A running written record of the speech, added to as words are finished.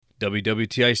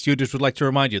WWTI Studios would like to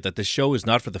remind you that this show is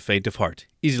not for the faint of heart,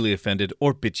 easily offended,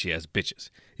 or bitchy as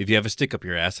bitches. If you have a stick up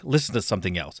your ass, listen to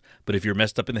something else. But if you're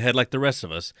messed up in the head like the rest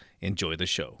of us, enjoy the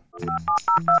show.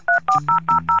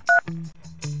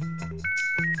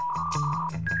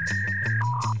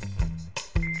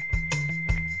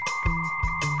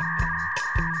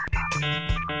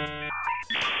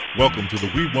 Welcome to the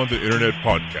We Want the Internet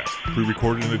podcast,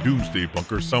 pre-recorded in a doomsday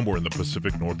bunker somewhere in the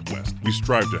Pacific Northwest. We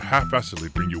strive to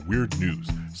half-assedly bring you weird news,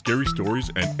 scary stories,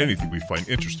 and anything we find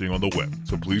interesting on the web.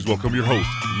 So please welcome your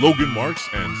hosts, Logan Marks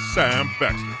and Sam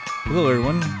Baxter. Hello,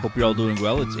 everyone. Hope you're all doing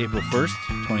well. It's April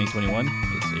 1st, 2021.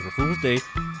 It's April Fool's Day,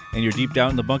 and you're deep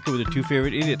down in the bunker with your two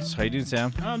favorite idiots. How you doing,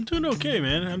 Sam? I'm doing okay,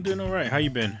 man. I'm doing all right. How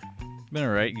you been? Been all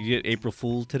right. You get April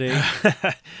Fool today?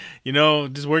 You know,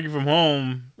 just working from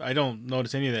home, I don't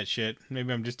notice any of that shit.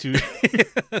 Maybe I'm just too...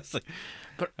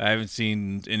 I haven't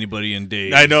seen anybody in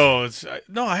days. I know.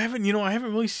 No, I haven't, I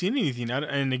haven't really seen anything.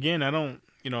 And again, I don't,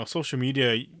 social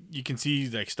media, you can see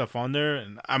like stuff on there.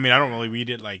 And I mean, I don't really read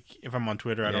it. Like if I'm on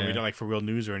Twitter, I don't read it like for real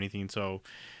news or anything. So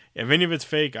if any of it's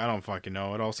fake, I don't fucking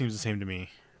know. It all seems the same to me.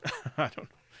 I don't know.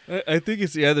 I think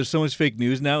it's there's so much fake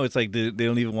news now. It's like they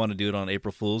don't even want to do it on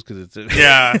April Fools because it's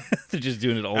they're just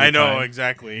doing it all the time. I know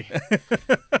exactly.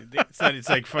 It's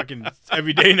like fucking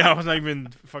every day now. It's not even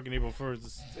fucking April 1st.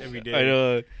 It's every day. I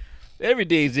know. Every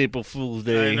day is April Fool's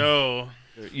Day. I know.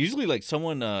 Usually, like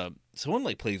someone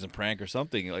like plays a prank or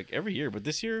something like every year, but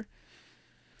this year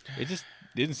it just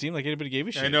didn't seem like anybody gave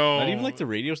a shit. I know. Not even like the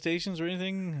radio stations or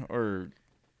anything or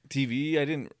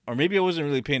TV. Or maybe I wasn't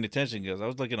really paying attention because I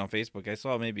was looking on Facebook. I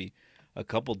saw maybe a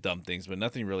couple dumb things, but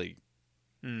nothing really.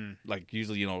 Like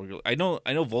usually, I know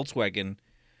Volkswagen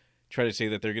try to say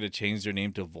that they're going to change their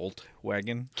name to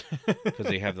Voltwagen because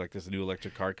they have like this new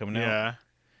electric car coming out. Yeah,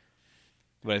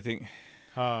 but I think.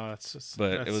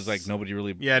 It was like nobody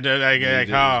really. Yeah,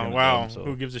 wow, so.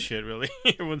 Who gives a shit, really?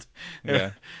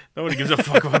 Nobody gives a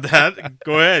fuck about that.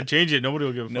 Go ahead, change it. Nobody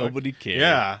will give a fuck. Nobody cares.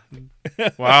 Yeah.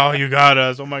 Wow, you got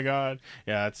us. Oh my god.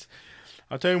 Yeah,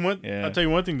 I'll tell you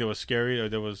one thing that was scary or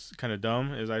that was kind of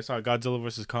dumb is I saw Godzilla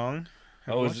vs Kong.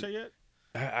 Have you watched that yet?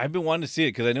 I've been wanting to see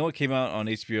it because I know it came out on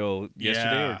HBO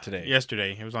yesterday or today.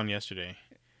 Yesterday. It was on yesterday.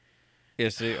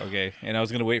 Yesterday, okay. And I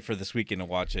was gonna wait for this weekend to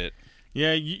watch it.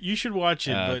 Yeah, you should watch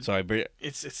it, but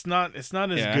it's not as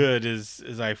good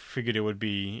as I figured it would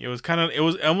be.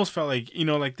 It almost felt like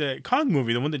like the Kong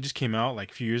movie, the one that just came out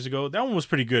like a few years ago. That one was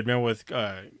pretty good. Remember with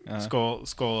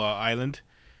Skull Island?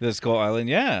 The Skull Island,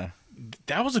 yeah.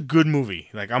 That was a good movie.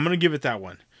 Like I'm gonna give it that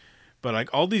one. But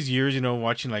like all these years,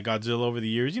 watching like Godzilla over the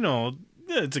years,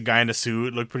 it's a guy in a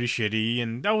suit, looked pretty shitty,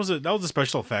 and that was a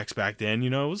special effects back then.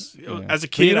 As a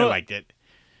kid, I liked it.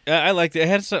 I liked it. It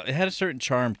had a certain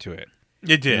charm to it.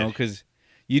 It did, because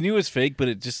you knew it was fake, but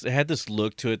it had this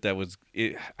look to it that was.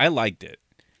 I liked it.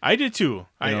 I did too.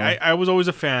 I was always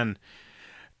a fan,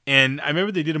 and I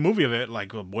remember they did a movie of it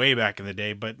like way back in the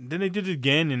day. But then they did it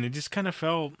again, and it just kind of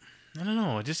felt. I don't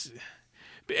know.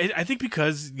 I think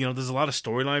because there's a lot of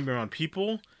storyline around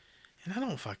people, and I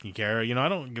don't fucking care. I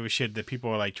don't give a shit that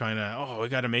people are like trying to. We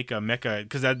got to make a mecha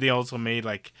because they also made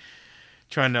like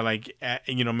trying to like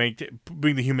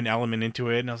bring the human element into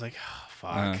it, and I was like.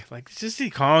 Fuck! Like just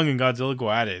see Kong and Godzilla go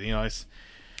at it. It's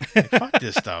like, fuck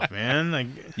this stuff, man. Like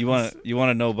you want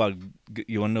to know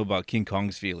about King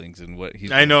Kong's feelings and what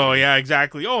he's. I know, yeah,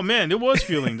 exactly. Oh man, there was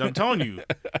feelings. I'm telling you,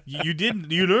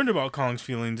 you learned about Kong's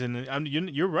feelings, and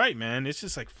you're right, man. It's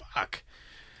just like fuck.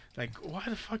 Like why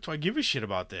the fuck do I give a shit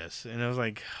about this? And I was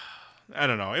like, I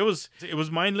don't know. It was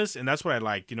mindless, and that's what I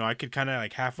liked. I could kind of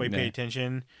like halfway pay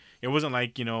attention. It wasn't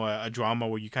like a drama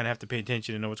where you kind of have to pay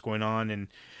attention and know what's going on and.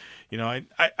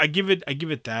 I give it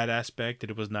that aspect that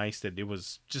it was nice that it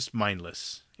was just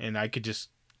mindless and I could just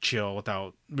chill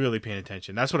without really paying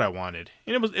attention. That's what I wanted,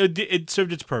 and it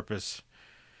served its purpose.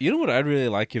 You know what I'd really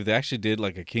like if they actually did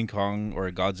like a King Kong or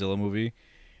a Godzilla movie,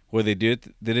 where they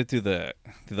did it through the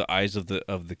eyes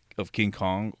of King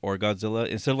Kong or Godzilla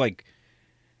instead of like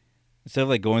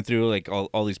going through like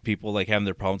all these people like having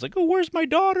their problems like where's my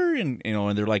daughter and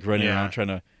and they're like running around trying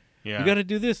to. Yeah. You got to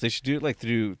do this. They should do it like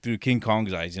through King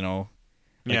Kong's eyes, Like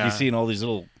you see in all these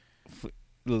little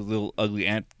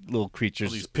ugly little creatures,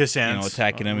 all these piss ants,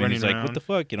 attacking him, and he's like, "What the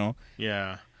fuck?"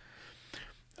 Yeah,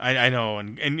 I know,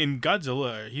 and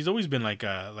Godzilla, he's always been like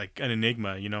an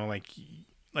enigma, Like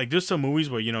like there's some movies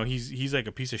where he's like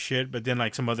a piece of shit, but then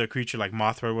like some other creature like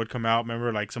Mothra would come out.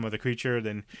 Remember, like some other creature,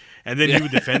 and then he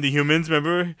would defend the humans.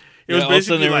 Remember, it was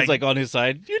basically everyone's like on his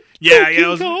side. Yeah,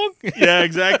 yeah,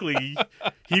 exactly.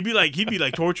 He'd be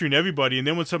like torturing everybody, and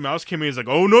then when something else came in, he's like,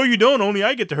 "Oh no, you don't. Only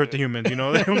I get to hurt the humans." You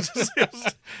know,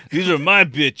 these are my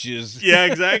bitches. Yeah,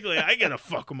 exactly. I gotta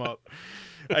fuck them up.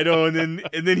 I know, and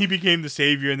then he became the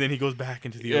savior, and then he goes back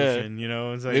into the ocean. You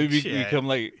know, it's like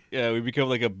we become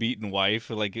like a beaten wife,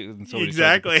 like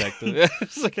exactly.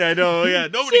 It's like, I know, yeah.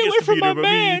 Nobody stay gets away to from beat my her but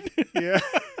man. me. Yeah.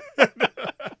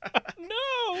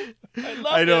 No,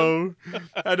 I know.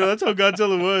 That's how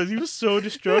Godzilla was. He was so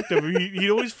destructive. He'd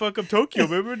always fuck up Tokyo.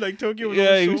 Remember, like Tokyo was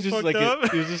he so was just fucked like up.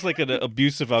 he was just like an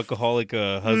abusive alcoholic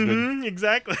husband. Mm-hmm,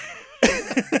 exactly.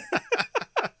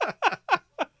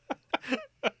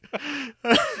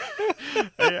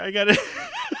 I got it.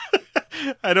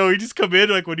 I know, he'd just come in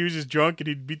like when he was just drunk and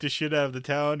he'd beat the shit out of the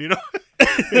town, you know?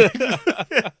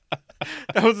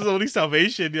 That was his only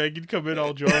salvation. Like, he'd come in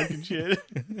all drunk and shit.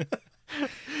 And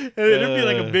it'd be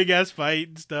like a big ass fight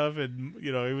and stuff, and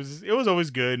it was always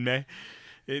good, man.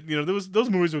 Those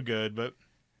movies were good, but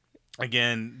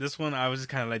again, this one I was just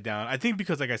kind of let down. I think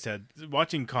because, like I said,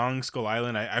 watching Kong Skull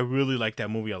Island, I really liked that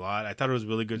movie a lot. I thought it was a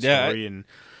really good story, and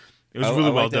it was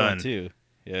really well done too.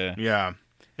 Yeah.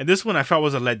 And this one I felt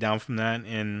was a letdown from that,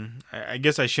 and I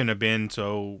guess I shouldn't have been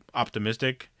so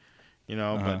optimistic,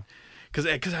 but because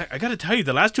I got to tell you,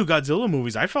 the last two Godzilla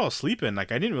movies I fell asleep in.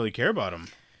 Like, I didn't really care about them.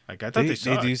 Like, I thought they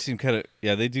sucked. They do seem kind of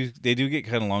they do get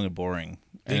kind of long and boring.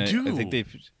 They do. I think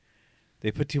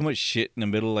they put too much shit in the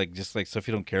middle, like just like stuff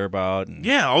you don't care about. And,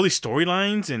 all these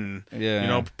storylines, and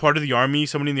part of the army,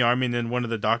 somebody in the army, and then one of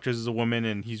the doctors is a woman,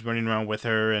 and he's running around with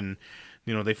her, and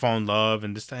they fall in love,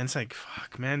 and this. And it's like,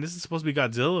 fuck, man, this is supposed to be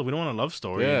Godzilla. We don't want a love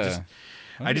story. Yeah.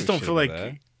 I just don't feel like.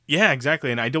 That. Yeah,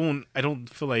 exactly, and I don't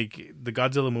feel like the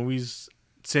Godzilla movies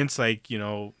since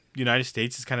United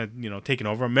States is kind of taken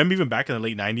over. I remember even back in the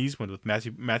late '90s with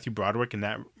Matthew Broderick in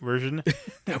that version.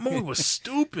 That movie was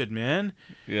stupid, man.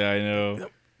 Yeah, I know.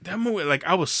 That movie, like,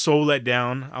 I was so let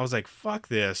down. I was like, fuck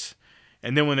this.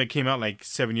 And then when it came out like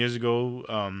 7 years ago,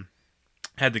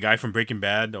 had the guy from Breaking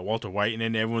Bad, Walter White, and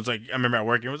then everyone's like, I remember at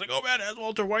work, everyone's like, oh man, that's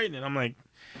Walter White, and I'm like,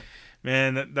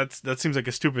 man, that seems like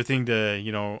a stupid thing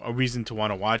to a reason to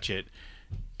want to watch it.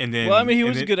 And then, well, I mean, he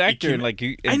was a good actor, and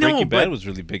Breaking Bad was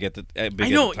really big at the time. I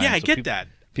know, yeah, I get that.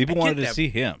 People wanted to see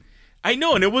him. I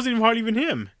know, and it wasn't even hardly even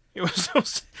him. It was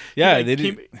so, yeah, they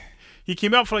did. He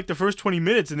came out for like the first 20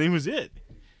 minutes, and then he was it.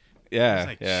 Yeah,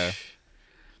 like, yeah.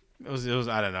 It was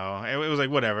I don't know. It was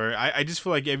like whatever. I just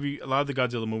feel like a lot of the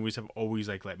Godzilla movies have always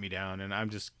like let me down, and I'm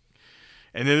just.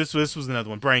 And then this was another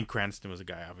one. Bryan Cranston was a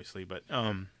guy, obviously, but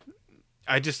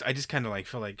I just kind of like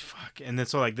felt like fuck, and then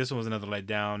so like this one was another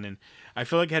letdown, and I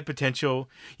feel like it had potential.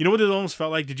 You know what it almost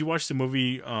felt like? Did you watch the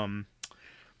movie?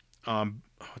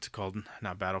 What's it called?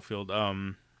 Not Battlefield.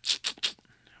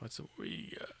 What's the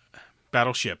movie?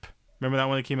 Battleship. Remember that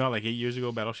one that came out like 8 years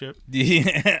ago? Battleship.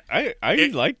 Yeah, I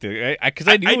liked it because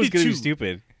I knew it was going to be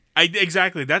stupid.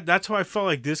 Exactly. That's how I felt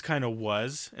like this kind of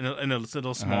was in a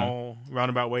little small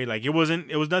roundabout way. Like it was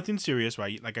nothing serious,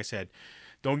 right? Like I said,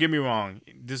 don't get me wrong.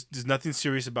 There's nothing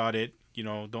serious about it.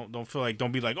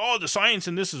 Don't be like, oh, the science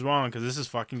in this is wrong because this is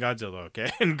fucking Godzilla, okay?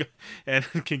 and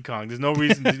King Kong. There's no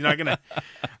reason. You're not gonna.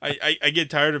 I get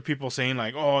tired of people saying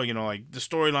like, oh, like the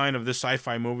storyline of this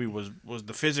sci-fi movie was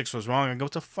the physics was wrong. I go,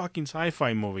 it's a fucking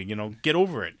sci-fi movie. Get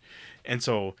over it. And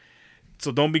so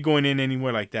don't be going in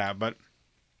anywhere like that. But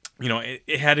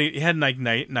it had like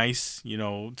nice,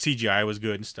 CGI was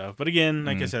good and stuff. But again,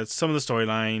 like I said, some of the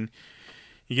storyline.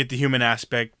 You get the human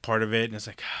aspect part of it, and it's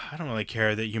like, I don't really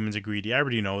care that humans are greedy. I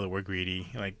already know that we're greedy.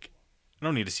 Like, I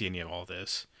don't need to see any of all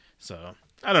this. So,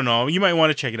 I don't know. You might want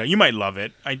to check it out. You might love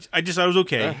it. I just thought it was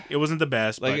okay. It wasn't the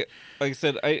best. Like I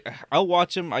said, I'll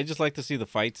watch them. I just like to see the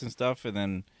fights and stuff, and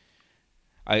then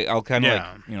I'll kind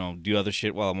of do other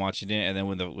shit while I'm watching it, and then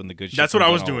when the good shit that's what I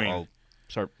was doing. I'll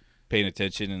start paying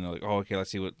attention and like, oh, okay,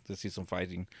 let's see some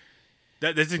fighting.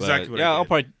 That's exactly what I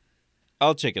did.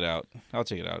 I'll check it out.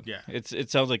 Yeah, it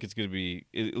sounds like it's going to be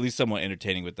at least somewhat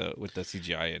entertaining with the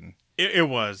CGI and it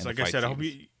was. And like I said, scenes. I hope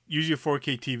you use your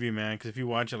 4K TV, man, because if you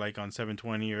watch it like on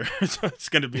 720 or it's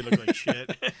going to look like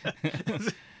shit.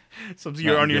 Sometimes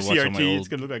you're on your CRT, it's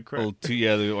going to look like crap.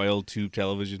 My old tube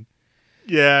television.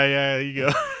 Yeah, there you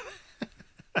go.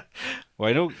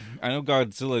 Well, I know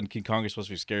Godzilla and King Kong are supposed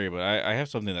to be scary, but I have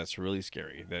something that's really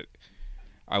scary that.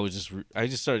 I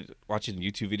just started watching a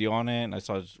YouTube video on it, and I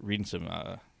started reading some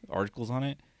articles on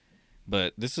it.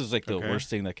 But this is like the worst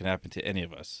thing that can happen to any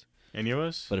of us. Any of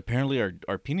us? But apparently our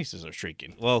penises are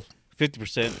shrinking. Well,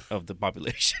 50% of the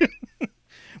population.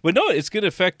 But no, it's going to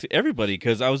affect everybody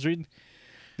because I was reading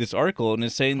this article and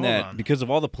it's saying Hold that on. because of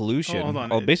all the pollution, Hold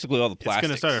on. basically all the It's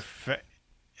plastics.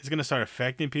 gonna start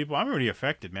affecting people. I'm already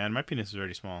affected, man. My penis is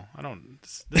already small. I don't.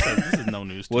 This is no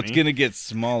news to What's me. going to get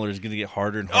smaller is going to get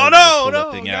harder and Oh harder to pull no!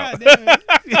 that thing out. God damn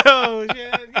it. Yo,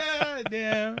 shit, god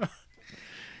damn.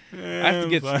 I have to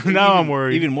get now I'm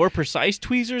worried. even more precise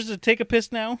tweezers to take a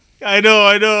piss now. I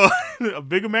know. A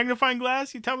bigger magnifying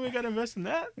glass? You tell me we gotta invest in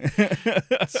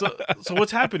that? So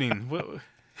what's happening?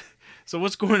 So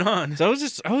what's going on? So I was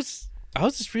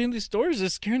just reading these stories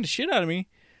that's scaring the shit out of me.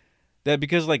 That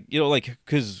because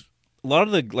because a lot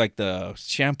of the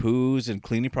shampoos and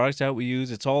cleaning products that we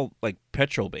use, it's all like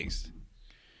petrol based.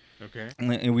 Okay.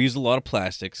 And we use a lot of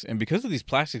plastics, and because of these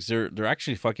plastics, they're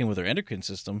actually fucking with our endocrine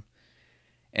system.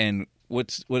 And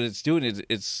what it's doing is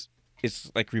it's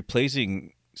like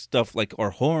replacing stuff like our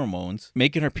hormones,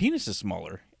 making our penises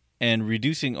smaller and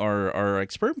reducing our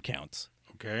sperm counts.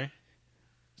 Okay.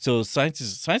 So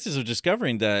scientists are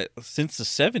discovering that since the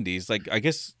 70s, like I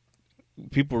guess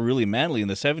people were really manly in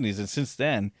the 70s, and since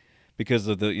then, because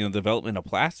of the development of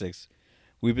plastics,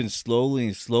 we've been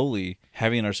slowly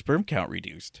having our sperm count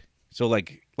reduced. So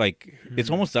like it's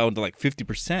almost down to like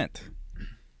 50%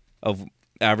 of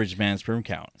average man's sperm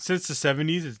count. Since the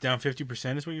 70s, it's down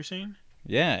 50%. Is what you're saying?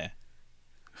 Yeah,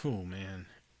 Oh man.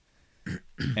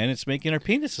 and it's making our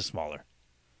penises smaller.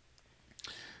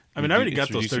 I mean, I already It's got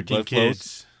those reducing 13 blood flows.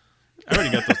 kids. I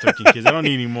already got those 13 kids. I don't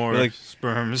need any more Like-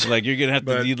 sperms. Like you're gonna have to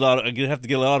But- you're gonna have to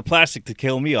get a lot of plastic to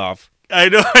kill me off. I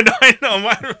know.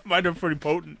 Mine are pretty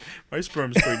potent. My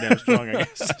sperm's pretty damn strong, I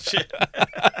guess. Shit.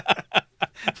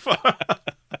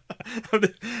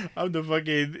 I'm the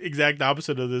fucking exact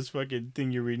opposite of this fucking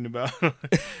thing you're reading about.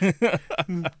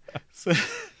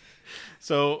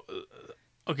 so,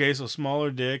 okay, so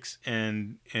smaller dicks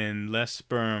and less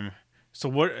sperm. So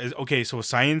what is okay? So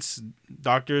science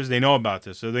doctors, they know about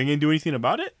this. Are they gonna do anything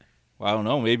about it? Well, I don't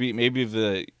know. Maybe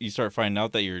if you start finding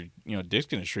out that your dick's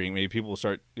gonna shrink, maybe people will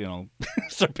start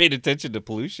start paying attention to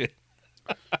pollution.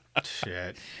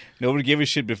 Shit. Nobody gave a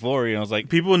shit before. It's like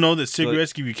People know that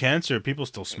cigarettes give you cancer. People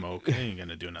still smoke. They ain't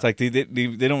gonna do it's nothing.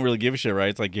 like they don't really give a shit, right?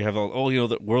 It's like you have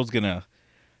the world's gonna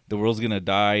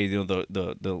die.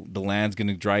 The land's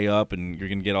gonna dry up, and you're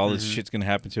gonna get all this shit's gonna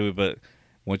happen to it. But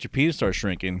once your penis starts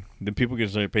shrinking, then people are gonna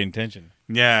start paying attention.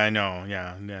 Yeah, I know.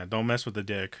 Yeah. Don't mess with the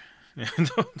dick.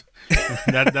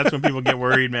 That's when people get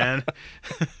worried, man.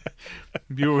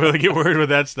 People really get worried with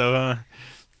that stuff,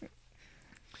 huh?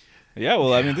 Yeah,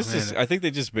 well, I mean, this man. is. I think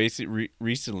they just basically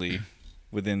recently,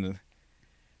 within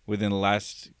the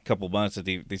last couple months, that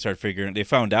they started figuring. They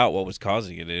found out what was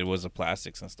causing it. It was the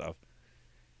plastics and stuff.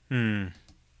 I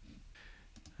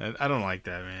don't like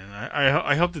that, man.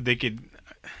 I hope that they could.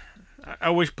 I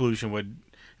wish pollution would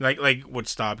would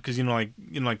stop because like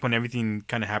when everything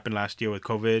kind of happened last year with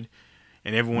COVID,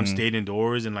 and everyone stayed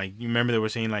indoors, and you remember they were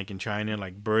saying in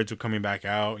China birds were coming back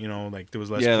out. There was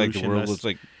less pollution. Like the world was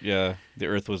the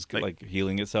Earth was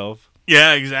healing itself.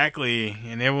 Yeah, exactly.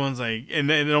 And everyone's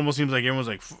and it almost seems like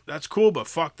everyone's that's cool, but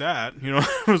fuck that. It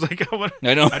was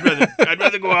I know. I'd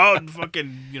rather go out and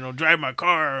fucking drive my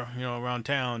car around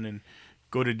town and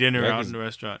go to dinner out in the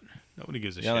restaurant. Nobody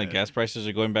gives a shit. Yeah, like gas prices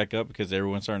are going back up because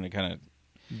everyone's starting to kind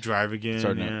of drive again.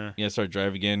 Start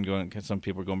drive again. Some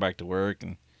people are going back to work,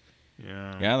 and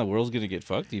the world's gonna get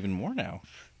fucked even more now.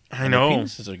 I know. Their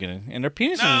penises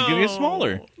are gonna get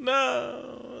smaller.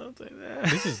 No, don't say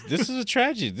that. This is a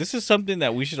tragedy. This is something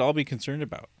that we should all be concerned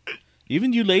about.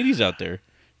 Even you ladies out there,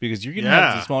 because you're gonna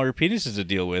have the smaller penises to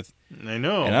deal with. I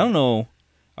know. And I don't know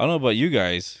about you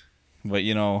guys, but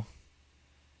I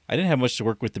didn't have much to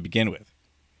work with to begin with.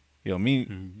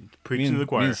 Preaching to the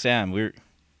choir. Me and Sam, we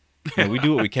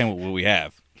do what we can with what we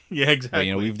have. Yeah,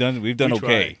 exactly. But, we've done We okay.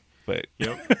 try. But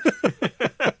Yep.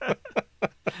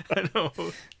 I know.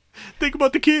 Think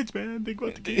about the kids, man. Think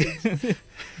about the kids.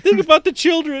 think about the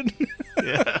children.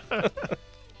 Yeah.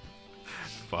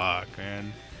 Fuck,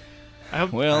 man. I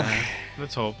hope. Well,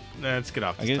 let's hope. Let's get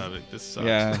off this topic. This sucks.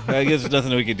 Yeah, I guess there's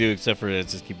nothing we can do except for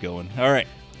just keep going. All right,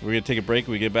 we're gonna take a break.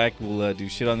 When we get back, we'll do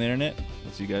shit on the internet.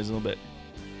 We'll see you guys in a little bit.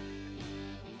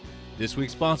 This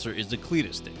week's sponsor is the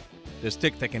Cletus stick, the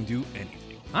stick that can do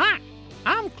anything. Hi,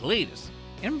 I'm Cletus,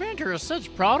 inventor of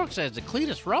such products as the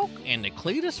Cletus Rope and the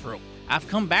Cletus Rope. I've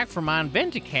come back from my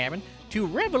inventing cabin to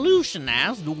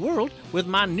revolutionize the world with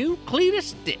my new Cletus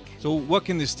stick. So what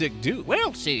can this stick do?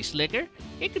 Well, City Slicker,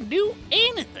 it can do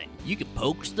anything. You can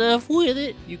poke stuff with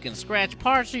it. You can scratch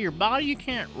parts of your body you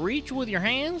can't reach with your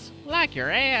hands, like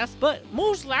your ass. But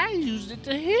mostly I used it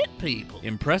to hit people.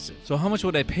 Impressive. So how much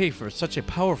would I pay for such a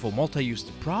powerful multi-use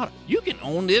product? You can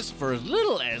own this for as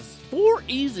little as 4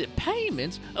 easy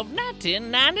payments of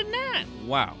 $19.99.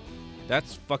 Wow.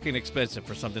 That's fucking expensive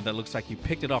for something that looks like you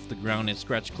picked it off the ground and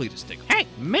scratched Cletus stick. Hey,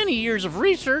 many years of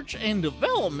research and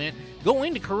development go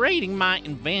into creating my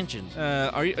inventions.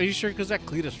 Are you sure? Because that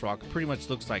Cletus rock pretty much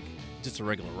looks like just a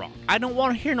regular rock. I don't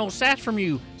want to hear no sass from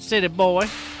you, city boy.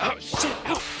 Oh, shit.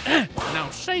 Ow. Now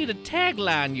say the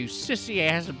tagline, you sissy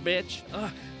ass bitch.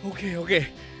 Okay.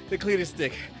 The Cletus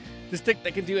stick. The stick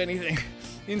that can do anything.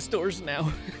 In stores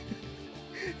now.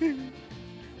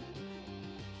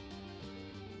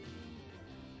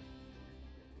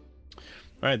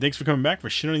 All right, thanks for coming back for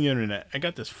Shit on the Internet. I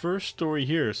got this first story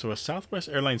here. So a Southwest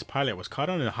Airlines pilot was caught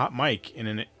on a hot mic in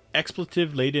an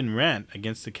expletive-laden rant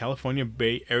against the California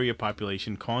Bay Area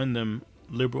population, calling them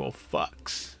liberal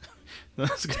fucks.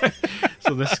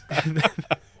 So this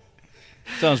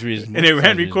sounds reasonable. And a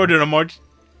rant recorded on March...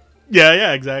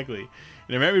 Yeah, exactly.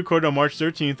 And a rant recorded on March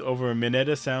 13th over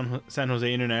Mineta San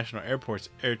Jose International Airport's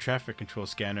air traffic control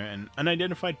scanner. An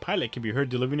unidentified pilot can be heard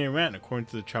delivering a rant, according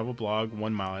to the travel blog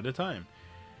 1 Mile at a Time.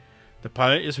 The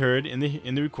pilot is heard in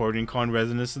the recording calling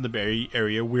residents of the Bay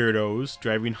Area weirdos,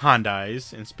 driving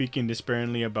Hondais, and speaking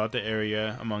despairingly about the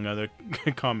area, among other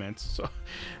comments.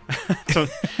 So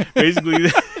basically,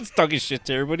 it's talking shit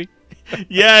to everybody.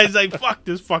 Yeah, he's like, fuck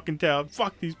this fucking town,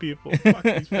 fuck these people, fuck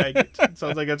these faggots. It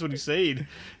sounds like that's what he's saying.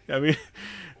 I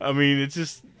mean, it's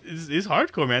just it's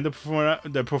hardcore, man.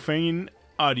 The profane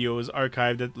audio is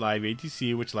archived at Live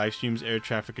ATC, which live streams air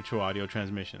traffic control audio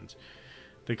transmissions.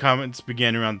 The comments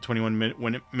began around the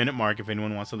 21-minute mark if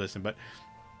anyone wants to listen. But,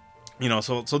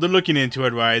 so they're looking into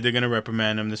it, right? They're going to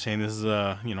reprimand him. They're saying this is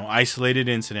a, isolated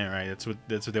incident, right? That's what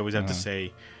they always have to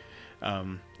say.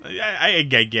 I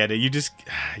get it. You just,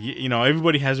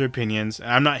 everybody has their opinions.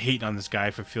 I'm not hating on this guy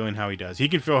for feeling how he does. He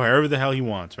can feel however the hell he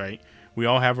wants, right? We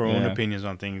all have our own opinions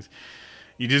on things.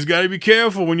 You just got to be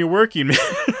careful when you're working, man.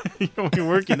 When you're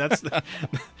working, that's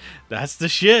the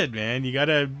shit, man. You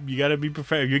gotta be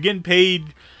professional. You're getting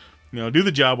paid, do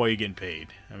the job while you're getting paid.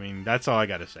 I mean, that's all I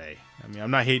gotta say. I mean,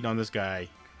 I'm not hating on this guy.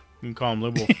 You can call him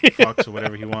liberal fucks or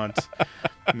whatever he wants.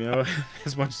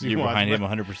 As much as you want. You're behind him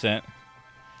 100%.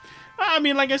 I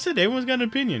mean, like I said, everyone's got an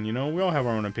opinion. We all have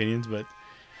our own opinions, but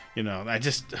I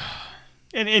just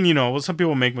and some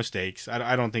people make mistakes.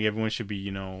 I don't think everyone should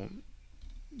be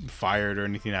fired or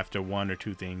anything after 1 or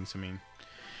 2 things. I mean,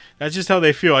 that's just how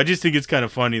they feel. I just think it's kind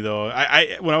of funny though.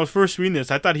 I when I was first reading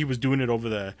this, I thought he was doing it over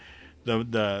the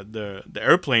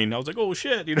airplane. I was like, oh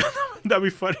shit, that'd be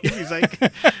funny. He's like,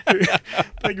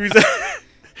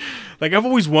 like I've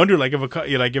always wondered,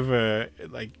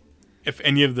 if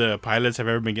any of the pilots have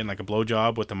ever been getting like a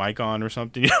blowjob with the mic on or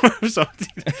something, or something,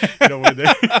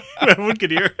 where everyone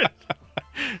could hear it.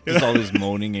 Just all this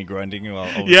moaning and grunting while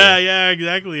over yeah,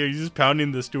 exactly. Or he's just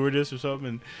pounding the stewardess or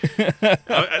something. That's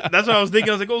what I was thinking.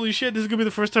 I was like, holy shit, this is gonna be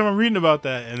the first time I'm reading about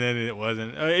that. And then it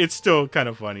wasn't. It's still kind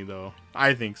of funny though.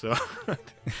 I think so.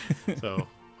 So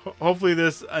hopefully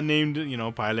this unnamed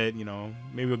pilot,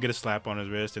 maybe he'll get a slap on his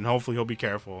wrist, and hopefully he'll be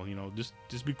careful.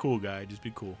 Just be cool, guy. Just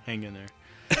be cool. Hang in there.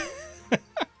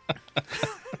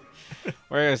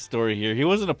 I got a story here. He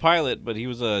wasn't a pilot, but he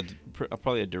was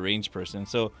probably a deranged person.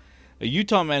 So, a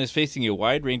Utah man is facing a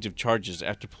wide range of charges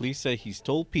after police say he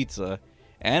stole pizza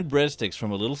and breadsticks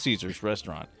from a Little Caesars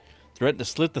restaurant, threatened to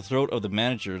slit the throat of the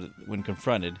manager when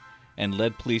confronted, and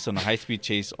led police on a high-speed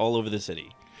chase all over the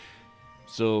city.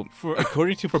 So,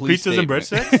 according to police pizzas and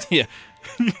breadsticks? Yeah.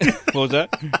 What was that?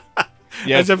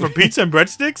 Yeah. Is that for pizza and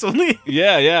breadsticks only?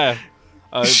 Yeah.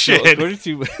 Shit.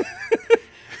 So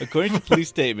according to police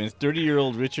statements,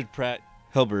 30-year-old Richard Pratt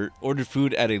Helbert ordered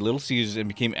food at a Little Caesars and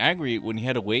became angry when he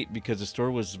had to wait because the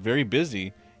store was very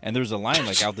busy and there was a line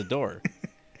out the door.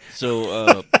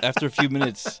 So after a few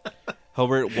minutes,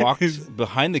 Helbert walked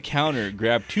behind the counter,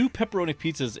 grabbed 2 pepperoni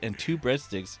pizzas and 2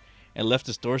 breadsticks, and left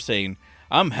the store saying,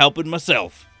 "I'm helping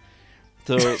myself."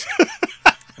 So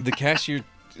the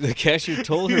cashier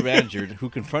told her manager, who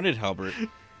confronted Helbert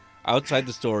outside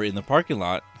the store in the parking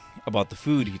lot, about the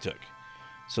food he took.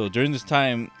 So during this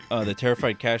time, the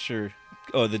terrified cashier,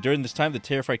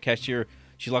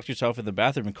 she locked herself in the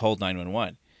bathroom and called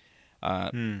 911.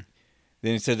 Then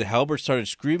he said that Halbert started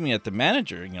screaming at the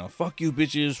manager, "Fuck you,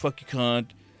 bitches, fuck you, cunt,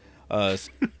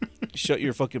 shut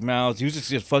your fucking mouths." He was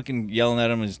just fucking yelling at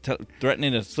them and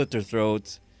threatening to slit their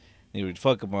throats. He would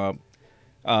fuck them up.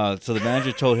 So the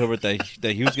manager told Hilbert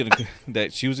that he was gonna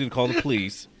that she was gonna call the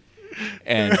police,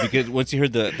 and because once he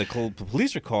heard the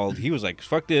police were called, he was like,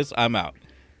 "Fuck this, I'm out."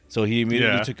 So he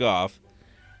immediately took off.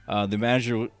 The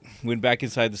manager went back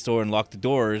inside the store and locked the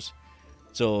doors.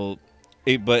 So,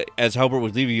 but as Hilbert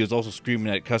was leaving, he was also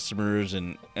screaming at customers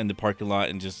and the parking lot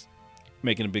and just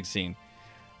making a big scene.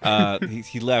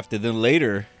 He left, and then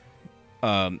later,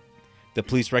 the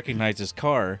police recognized his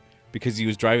car because he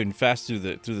was driving fast through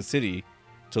the city.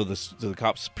 So the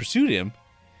cops pursued him,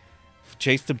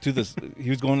 chased him through the. He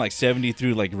was going like 70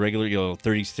 through like regular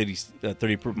 30 mile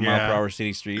per hour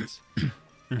city streets,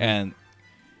 and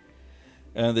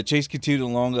the chase continued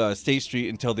along State Street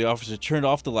until the officer turned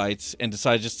off the lights and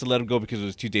decided just to let him go because it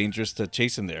was too dangerous to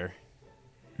chase him there.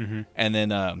 And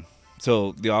then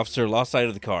so the officer lost sight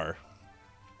of the car,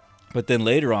 but then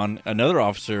later on, another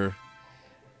officer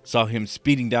saw him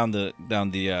speeding down the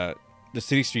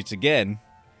city streets again.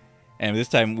 And this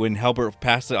time, when Hilbert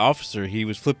passed the officer, he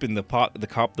was flipping the cop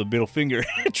the middle finger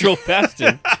and drove past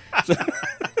him.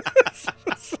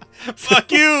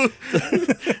 Fuck you!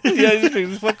 Yeah,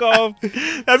 just fuck off.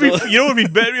 That'd be, you know,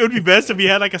 it would be best if he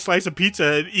had like a slice of pizza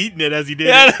and eating it as he did.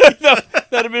 Yeah,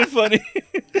 that'd have been funny.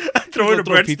 Throwing a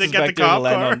breadstick at the cop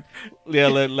car.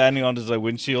 Landing on his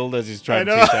windshield as he's trying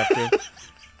to chase after him.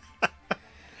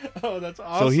 Oh, that's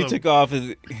awesome. So he took off,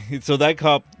 and so that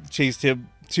cop chased him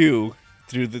too.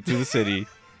 Through the city.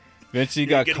 Eventually he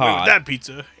got caught. That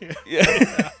pizza.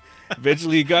 Yeah.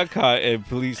 Eventually he got caught, and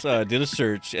police did a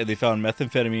search, and they found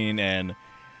methamphetamine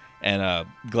and a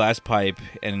glass pipe,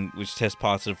 and which test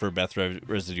positive for meth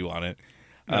residue on it.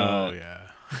 Yeah.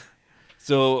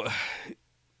 So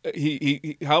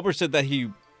Hilbert said that he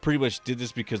pretty much did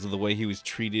this because of the way he was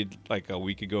treated like a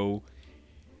week ago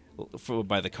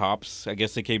by the cops. I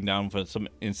guess they came down for some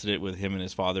incident with him and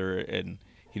his father, and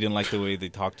he didn't like the way they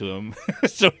talked to him.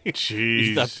 So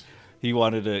he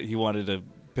wanted to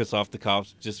piss off the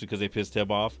cops just because they pissed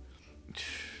him off.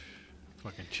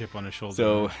 Fucking chip on his shoulder.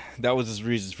 So that was his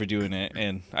reasons for doing it,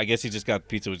 and I guess he just got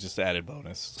pizza was just an added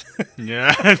bonus.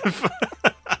 Yeah.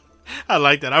 I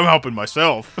like that. I'm helping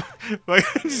myself. Like,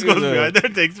 just goes behind there,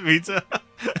 takes pizza.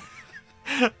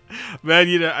 Man,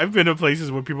 you know, I've been to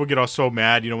places where people get all so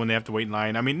mad, you know, when they have to wait in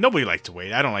line. I mean, nobody likes to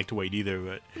wait. I don't like to wait either,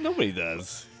 but Nobody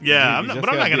does. Yeah, Dude, I'm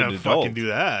not gonna fucking do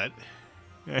that.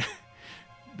 I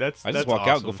That's just walk out,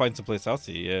 awesome. go find someplace else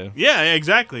to eat. Yeah. Yeah,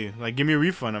 exactly. Like, give me a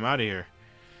refund. I'm out of here.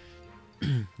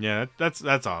 Yeah, that's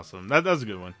awesome. That's a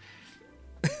good one.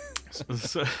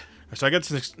 So I got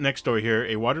this next story here.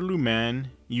 A Waterloo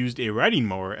man used a riding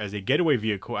mower as a getaway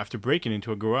vehicle after breaking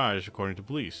into a garage, according to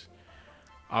police.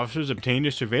 Officers obtained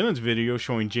a surveillance video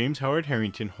showing James Howard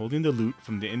Harrington holding the loot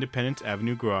from the Independence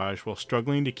Avenue garage while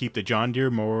struggling to keep the John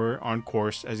Deere mower on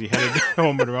course as he headed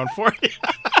home at around 40.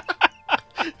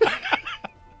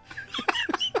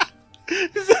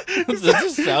 That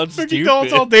just sounds stupid.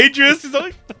 It's all dangerous. He's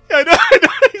like, I know.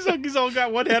 He's all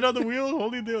got one hand on the wheel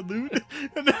holding the loot.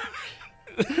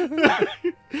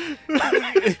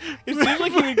 It seems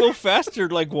like he would go faster,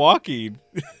 like walking.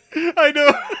 I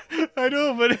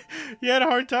know, but he had a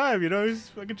hard time, you know. He's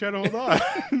fucking trying to hold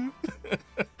on.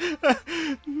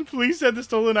 The police said the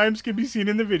stolen items can be seen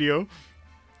in the video.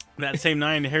 That same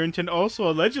night, Harrington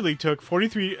also allegedly took a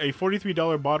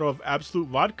 $43 bottle of Absolute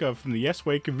vodka from the Yes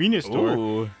Way convenience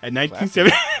store at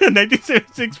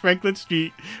 1976 Franklin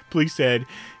Street. Police said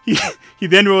he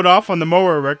then rode off on the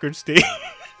mower, records state.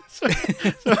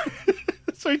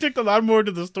 So he took the lawnmower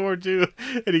to the store too,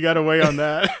 and he got away on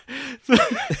that.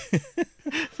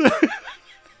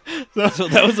 So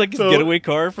that was like his getaway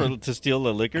car to steal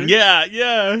the liquor?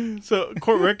 Yeah. So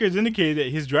court records indicate that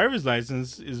his driver's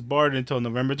license is barred until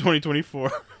November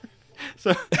 2024.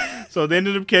 So they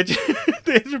ended up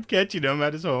catching him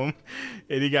at his home,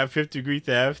 and he got 5th-degree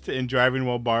theft and driving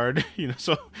while barred. You know,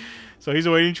 so he's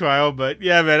awaiting trial. But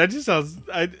yeah, man, I just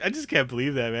can't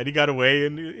believe that, man. He got away,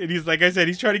 and he's, like I said,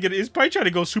 he's probably trying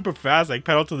to go super fast, like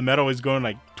pedal to the metal. He's going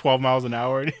like 12 miles an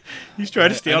hour, and he's trying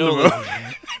to stay on the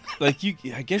road. I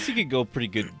guess you could go pretty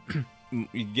good. You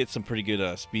could get some pretty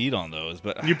good speed on those,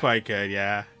 but You probably could,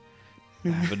 yeah.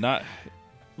 but not.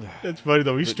 That's funny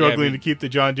though. He's struggling to keep the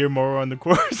John Deere mower on the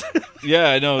course. Yeah,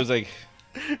 I know. It's like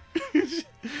he's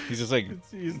just like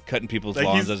cutting people's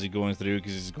lawns as he's going through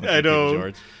because he's going through people's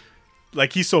yards.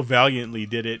 Like he so valiantly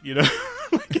did it, you know.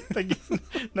 like,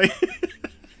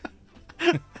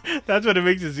 that's what it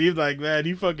makes it seem like, man.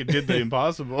 He fucking did the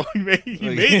impossible. He made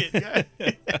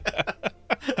it.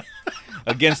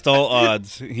 Against all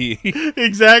odds, he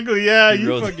exactly. Yeah, he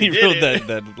rode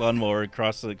that lawnmower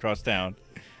across town.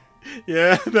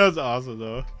 Yeah, that was awesome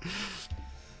though.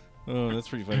 Oh, that's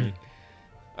pretty funny.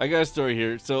 I got a story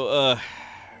here. So,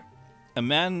 a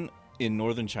man in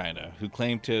northern China who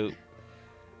claimed to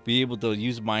be able to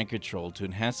use mind control to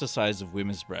enhance the size of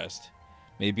women's breasts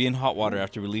may be in hot water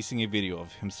after releasing a video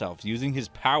of himself using his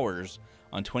powers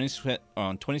on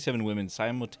 27 women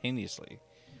simultaneously.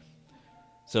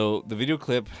 So the video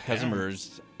clip has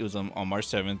emerged. It was on March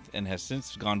 7th and has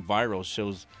since gone viral.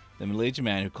 Shows the middle-aged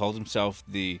man who calls himself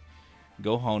the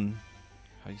Gohon,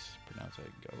 how do you pronounce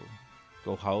it?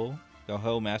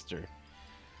 Gohou master,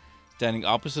 standing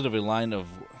opposite of a line of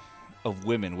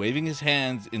women, waving his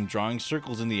hands and drawing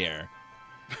circles in the air.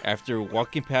 After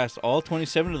walking past all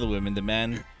 27 of the women, the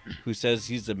man who says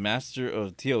he's the master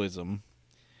of Taoism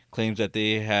claims that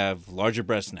they have larger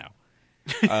breasts now.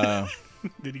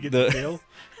 Did he get the tail?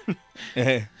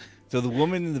 So the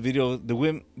woman in the video,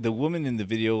 the woman in the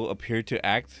video appeared to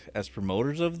act as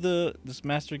promoters of this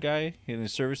master guy and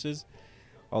his services,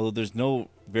 although there's no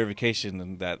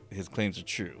verification that his claims are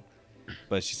true.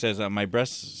 But she says my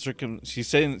breasts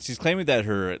she's claiming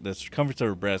that the circumference of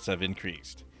her breasts have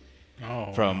increased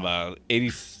from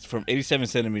 87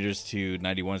 centimeters to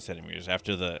 91 centimeters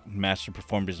after the master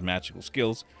performed his magical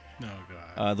skills. Oh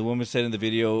God. The woman said in the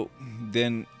video,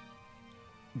 then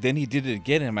he did it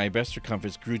again, and my breast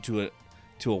circumference grew to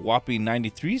a whopping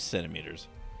 93 centimeters.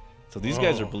 So these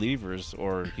guys are believers,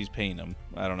 or he's paying them.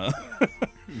 I don't know.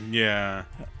 Yeah.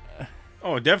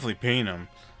 Oh, definitely paying them.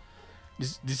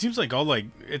 This seems like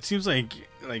it seems like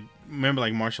remember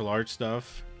like martial arts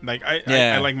stuff. Like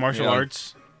I like martial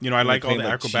arts. You know, I like all the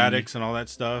acrobatics and all that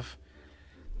stuff.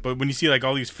 But when you see like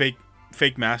all these fake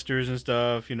masters and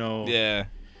stuff, you know. Yeah.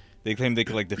 They claim they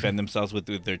could like defend themselves with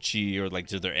their chi or like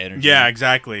just their energy. Yeah,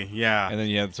 exactly. Yeah. And then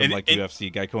you have some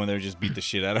UFC guy come in there and just beat the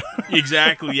shit out of him.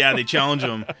 Exactly. Yeah, they challenge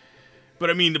them.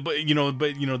 But I mean,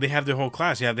 they have their whole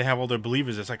class. Yeah, they have all their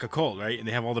believers. It's like a cult, right? And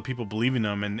they have all the people believing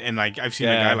them. And like I've seen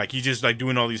a guy like he's just like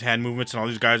doing all these hand movements, and all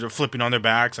these guys are flipping on their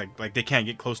backs, like they can't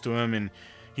get close to him, and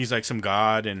he's like some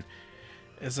god. And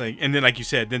it's like, and then like you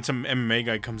said, then some MMA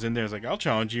guy comes in there, is like, I'll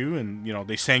challenge you, and you know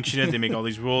they sanction it. They make all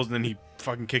these rules, and then he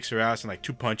fucking kicks her ass in like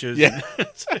 2 punches. Yeah,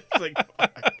 it's like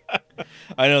fuck.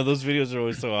 I know those videos are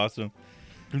always so awesome.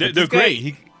 They're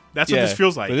great. That's what this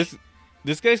feels like. But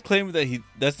this guy's claiming that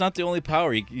that's not the only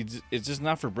power. It's just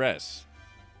not for breasts.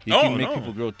 He can make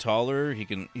people grow taller. He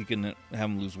can have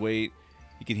them lose weight.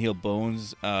 He can heal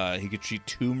bones. He can treat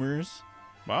tumors.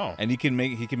 Wow. And he can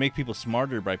make people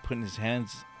smarter by putting his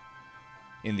hands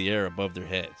in the air above their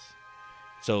heads.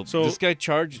 So this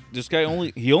guy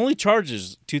only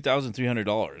charges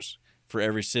 $2,300 for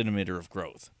every centimeter of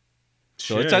growth.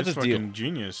 So shit, that's a deal.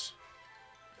 Genius.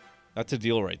 That's a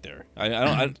deal right there. I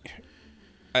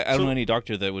don't know any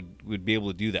doctor that would be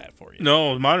able to do that for you.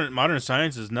 No, modern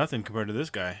science is nothing compared to this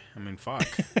guy. I mean, fuck.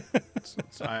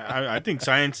 I think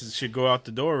science should go out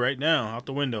the door right now, out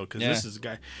the window, because this is a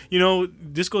guy. You know,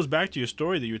 this goes back to your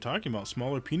story that you were talking about,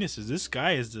 smaller penises. This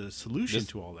guy is the solution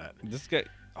to all that. This guy.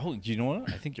 Oh, you know what?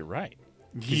 I think you're right.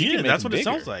 Yeah, that's what it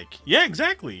sounds like. Yeah,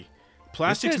 exactly.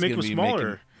 Plastics make them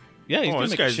smaller. He's gonna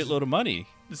make a shitload of money.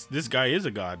 This guy is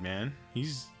a god, man.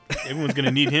 Everyone's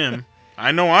gonna need him.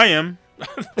 I know I am.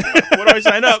 What do I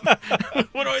sign up?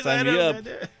 What do I sign up?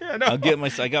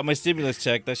 I got my stimulus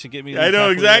check. That should get me. I know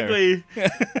exactly.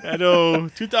 I know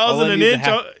 2,000 an inch.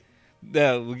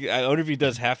 I wonder if he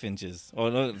does half inches. Oh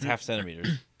no, it's half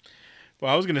centimeters.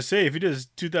 Well, I was gonna say if he does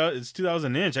 2,000, it's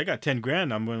 2,000 an inch. I got 10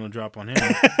 grand. I'm going to drop on him.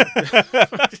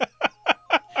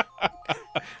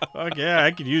 Fuck yeah, I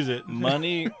could use it.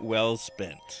 Money well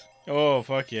spent. Oh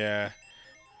fuck yeah,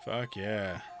 fuck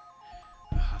yeah.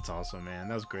 Oh, that's awesome, man.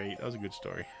 That was great. That was a good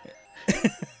story.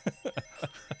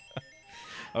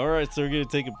 All right, so we're going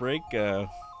to take a break. When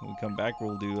we come back,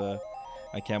 we'll do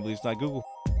I Can't Believe It's Not Google.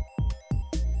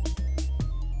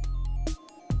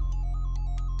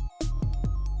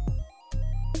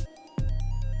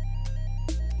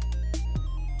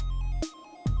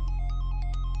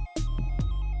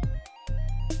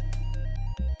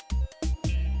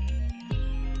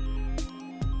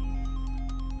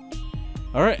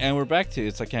 All right, and we're back to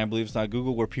It's I Can't Believe It's Not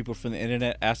Google, where people from the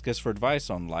internet ask us for advice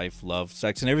on life, love,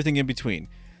 sex, and everything in between.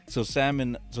 So Sam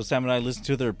and I listen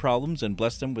to their problems and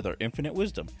bless them with our infinite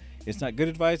wisdom. It's not good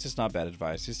advice, it's not bad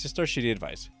advice, it's just our shitty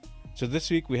advice. So this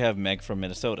week we have Meg from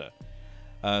Minnesota.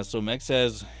 So Meg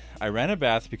says, I ran a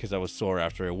bath because I was sore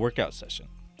after a workout session.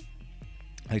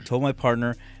 I told my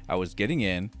partner I was getting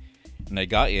in, and I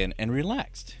got in and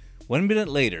relaxed. 1 minute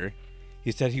later,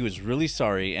 he said he was really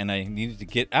sorry and I needed to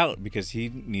get out because he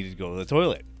needed to go to the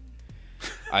toilet.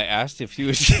 I asked if he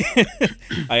was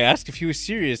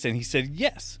serious and he said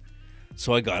yes.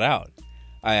 So I got out.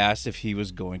 I asked if he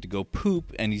was going to go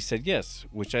poop and he said yes,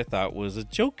 which I thought was a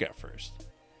joke at first.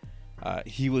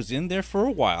 He was in there for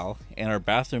a while, and our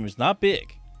bathroom is not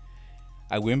big.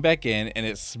 I went back in, and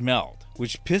it smelled,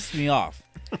 which pissed me off.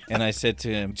 And I said to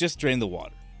him, just drain the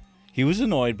water. He was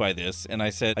annoyed by this, and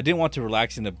I said I didn't want to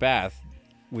relax in the bath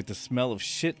with the smell of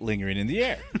shit lingering in the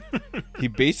air. He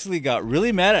basically got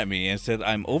really mad at me and said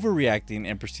I'm overreacting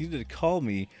and proceeded to call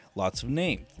me lots of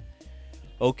names.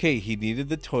 Okay, he needed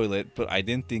the toilet, but I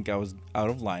didn't think I was out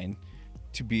of line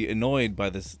to be annoyed by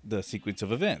the sequence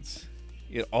of events.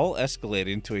 It all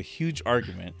escalated into a huge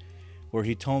argument where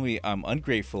he told me I'm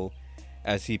ungrateful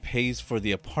as he pays for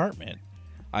the apartment.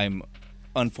 I'm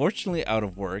unfortunately out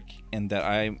of work and that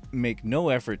I make no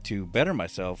effort to better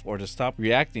myself or to stop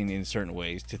reacting in certain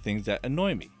ways to things that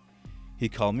annoy me. He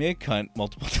called me a cunt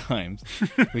multiple times,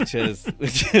 which he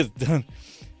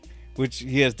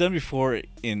has done before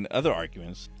in other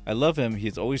arguments. I love him.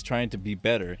 He's always trying to be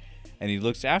better and he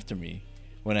looks after me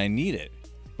when I need it.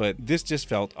 But this just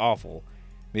felt awful.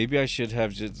 Maybe I should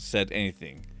have just said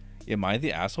anything. Am I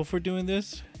the asshole for doing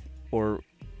this? Or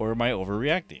am I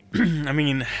overreacting? I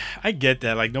mean, I get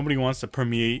that. Like, nobody wants to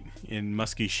permeate in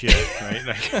musky shit, right?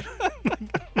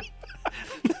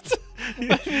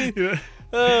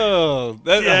 Oh,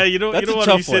 you don't want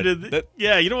to be sitting.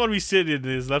 Yeah, you don't want to be sitting in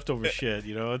this leftover shit.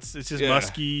 You know, it's just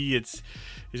musky. It's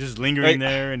just lingering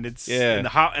there, and and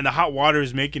the hot water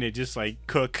is making it just like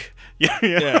cook.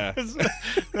 Yeah.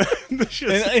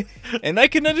 And I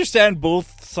can understand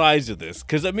both sides of this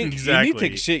because I mean, exactly. You need to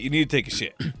take a shit. You need to take a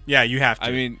shit. Yeah, you have to.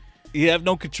 I mean, you have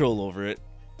no control over it.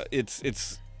 It's.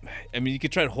 I mean, you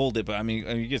could try to hold it, but I mean,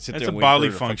 you could sit there and wait for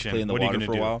it to function. Play in the water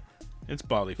for a while. It's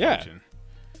bodily function.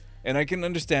 And I can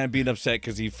understand being upset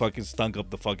because he fucking stunk up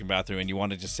the fucking bathroom, and you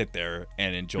want to just sit there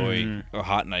and enjoy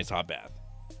a nice hot bath.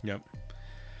 Yep.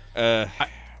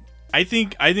 I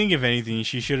think if anything,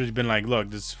 she should have been like,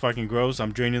 "Look, this is fucking gross.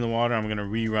 I'm draining the water. I'm gonna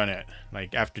rerun it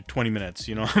like after 20 minutes.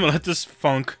 You know, I'm gonna let this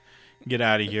funk get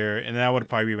out of here." And then I would have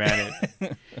probably ran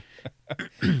it.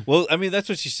 Well, I mean, that's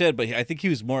what she said, but I think he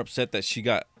was more upset that she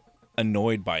got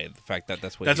annoyed by it. The fact that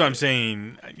that's what I'm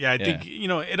saying. Yeah, I think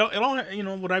it all.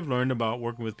 What I've learned about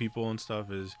working with people and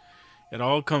stuff is, it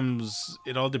all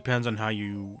depends on how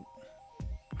you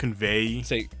convey.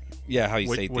 How you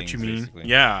say what things, you mean. Basically.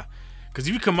 Yeah. Because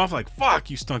if you come off like, fuck,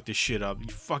 you stunk this shit up, you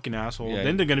fucking asshole,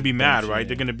 then they're going to be mad, right?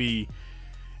 They're going to be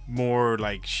more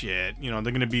like, shit. You know,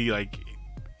 they're going to be like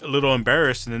a little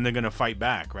embarrassed, and then they're going to fight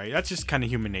back, right? That's just kind of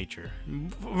human nature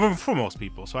for most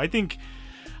people. So I think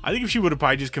if she would have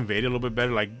probably just conveyed it a little bit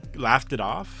better, like laughed it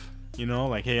off, you know,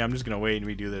 like, hey, I'm just going to wait and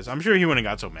redo this. I'm sure he wouldn't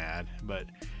have got so mad, but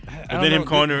then him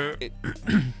calling her a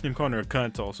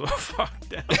cunt also. Fuck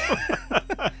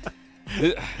that.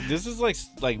 This is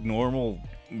like normal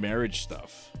marriage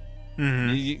stuff.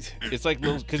 It's like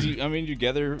little because you're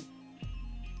together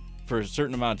for a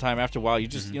certain amount of time. After a while, you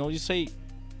just you say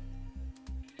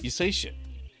shit.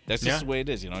 That's just the way it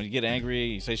is. You know, you get angry,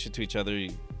 you say shit to each other,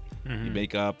 you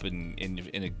make up, and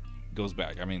it goes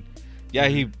back. I mean,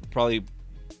 he probably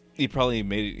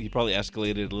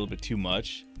escalated a little bit too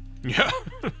much. Yeah.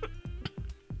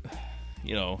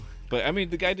 You know, but I mean,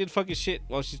 the guy did fucking shit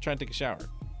while she's trying to take a shower.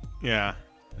 Yeah.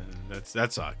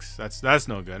 That sucks. That's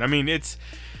no good. I mean, it's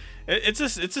a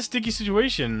sticky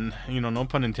situation, you know, no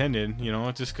pun intended. You know,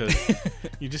 it's just because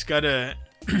you just gotta.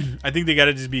 I think they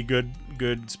gotta just be good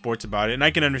sports about it. And I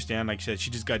can understand, like I said,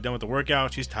 she just got done with the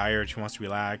workout. She's tired. She wants to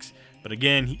relax. But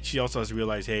again, she also has to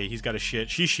realize, hey, he's got to shit.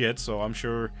 She shits, so I'm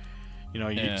sure, you know,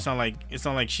 it's not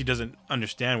like she doesn't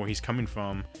understand where he's coming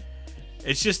from.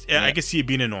 It's just I can see it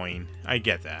being annoying. I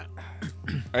get that.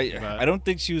 I don't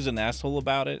think she was an asshole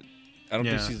about it. I don't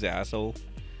think she's the asshole.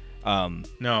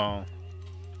 No,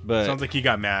 but it sounds like he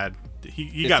got mad.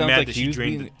 He got mad that she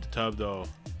drained the tub, though.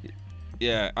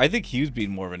 Yeah, I think he was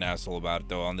being more of an asshole about it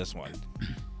though on this one.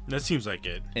 That seems like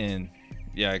it. And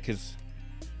because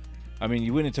I mean,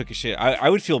 you went and took a shit. I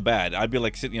would feel bad. I'd be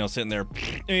like sitting there.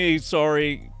 Hey,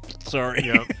 sorry.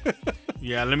 Yep.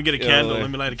 Yeah, let me get a candle. Let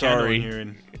me light a candle in here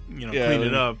and clean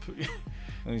it up.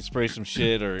 Let me spray some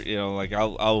shit, or like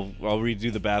I'll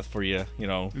redo the bath for you. You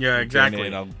know. Yeah, exactly.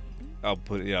 And I'll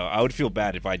put. I would feel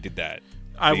bad if I did that.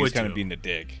 I would kind of being a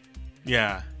dick.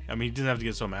 Yeah, I mean, he doesn't have to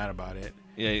get so mad about it.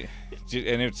 Yeah,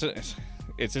 and it's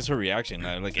just her reaction.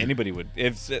 Like anybody would,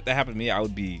 if that happened to me,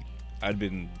 I'd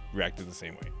been reacted the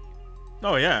same way.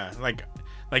 Oh yeah, like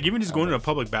even just going to a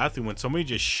public bathroom when somebody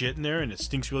just shit in there and it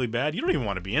stinks really bad, you don't even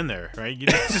want to be in there, right?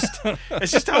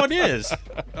 It's just how it is.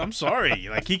 I'm sorry,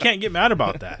 like he can't get mad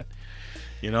about that,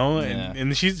 you know.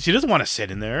 And she doesn't want to sit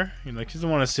in there, like she doesn't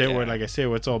want to sit where, like I say,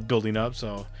 where it's all building up.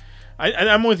 So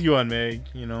I'm with you on Meg.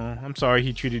 You know, I'm sorry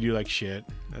he treated you like shit.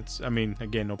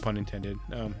 Again, no pun intended.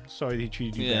 Sorry that he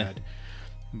treated you bad,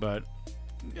 but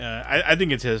I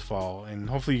think it's his fault, and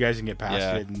hopefully you guys can get past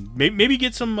Yeah. it. And maybe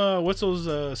get some what's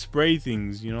those spray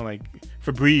things, like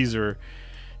Febreze or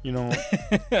some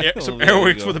There you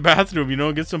Airwicks go. for the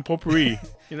bathroom. Get some potpourri.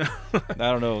 I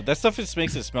don't know. That stuff just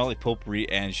makes it smell like potpourri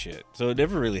and shit. So it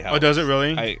never really helps. Oh, does it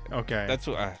really? Okay. That's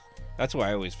That's why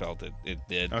I always felt it. It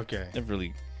did. okay. It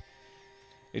really.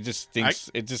 It just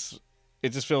stinks. It just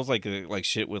feels like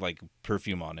shit with like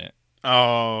perfume on it.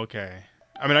 Oh, okay.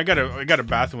 I mean, I got a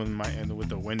bathroom with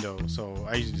the window, so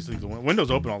I usually just leave the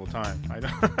windows open all the time. I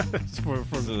don't for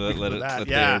So let that.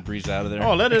 the air breeze out of there.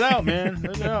 Oh, let it out, man.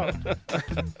 Let it out.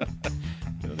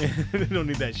 They don't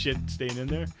need that shit staying in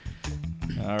there.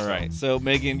 All right. So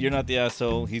Megan, you're not the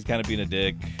asshole. He's kind of being a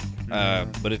dick.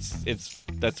 But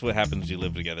that's what happens when you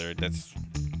live together. That's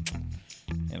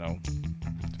Part you're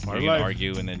of gonna life.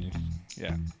 argue and then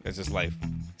it's just life.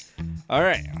 All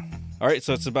right.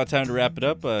 So it's about time to wrap it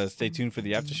up. Stay tuned for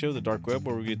the after show, the dark web,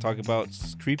 where we're going to talk about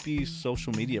creepy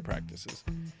social media practices.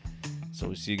 So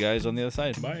we'll see you guys on the other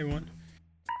side. Bye, everyone.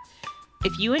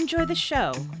 If you enjoy the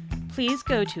show, please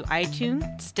go to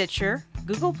iTunes, Stitcher,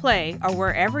 Google Play, or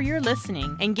wherever you're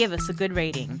listening and give us a good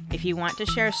rating. If you want to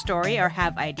share a story or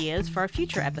have ideas for a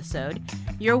future episode,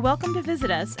 you're welcome to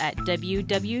visit us at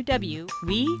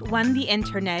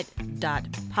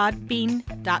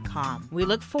www.wewontheinternet.podbean.com. We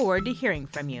look forward to hearing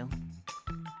from you.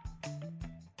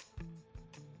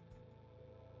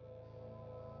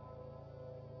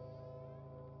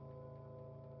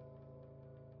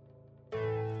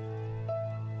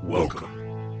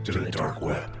 Welcome to the Dark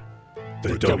Web, the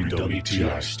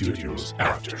WWTI Studios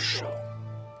After Show.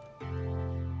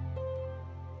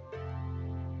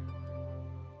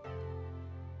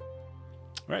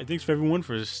 All right, thanks for everyone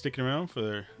for sticking around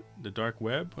for the dark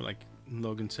web. Like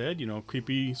Logan said,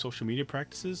 creepy social media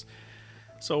practices.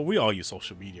 So we all use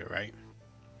social media, right?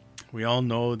 We all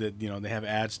know that they have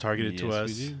ads targeted to Yes,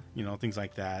 us, we do. things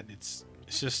like that. It's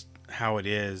just how it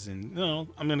is, and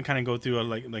I'm gonna kind of go through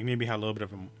like maybe how a little bit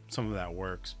of some of that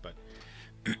works, but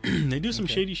they do some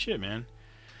shady shit, man.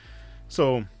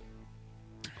 So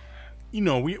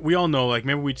we all know, like,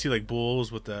 maybe we'd see like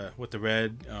bulls with the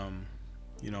red.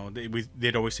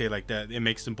 They'd always say like that it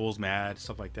makes the bulls mad,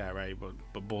 stuff like that, right?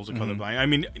 But bulls are colorblind. I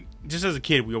mean, just as a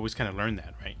kid, we always kind of learned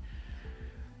that, right?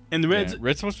 And the red's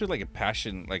Red's supposed to be like a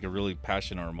passion, like a really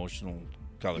passion or emotional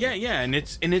color. yeah, and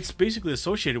it's basically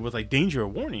associated with like danger or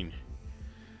warning.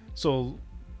 So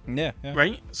Yeah.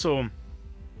 right, so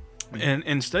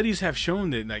and studies have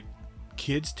shown that like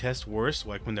kids test worse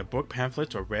like when their book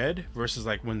pamphlets are red versus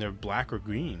like when they're black or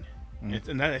green.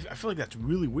 And that, I feel like that's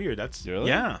really weird. That's Really?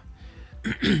 Yeah.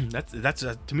 that's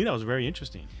to me that was very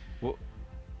interesting. Well,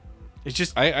 It's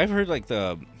just I've heard like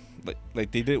they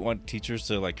didn't want teachers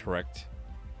to like correct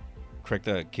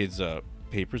the kids'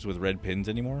 papers with red pens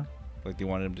anymore. Like they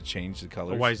wanted them to change the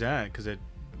colors. why is that? Because it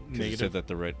 'Cause they said negative,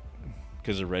 that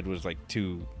because the red was like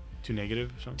too too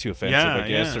negative or something. offensive, Yeah, I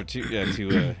guess, yeah. or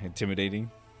too intimidating.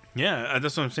 Yeah,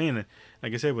 that's what I'm saying.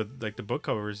 Like I said, with like the book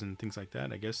covers and things like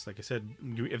that, I guess, like I said,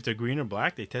 if they're green or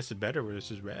black, they tested better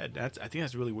versus red. I think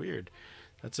that's really weird.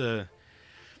 That's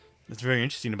very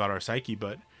interesting about our psyche.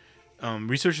 But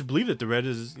researchers believe that the red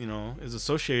is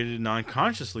associated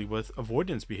non-consciously with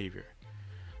avoidance behavior.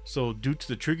 So due to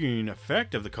the triggering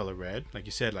effect of the color red, like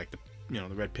you said, like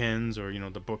the red pens or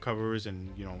the book covers and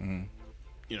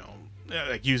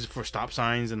like used for stop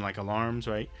signs and like alarms,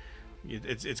 right?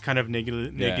 It's kind of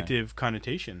negative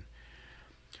connotation.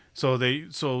 So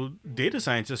data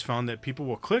scientists found that people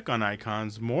will click on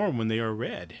icons more when they are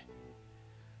red.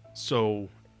 So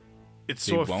it's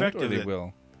They so won't, effective or they that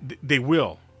will. they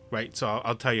will, right? So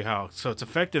I'll tell you how. So it's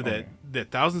effective Okay.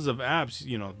 that thousands of apps,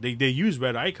 they use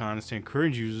red icons to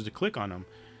encourage users to click on them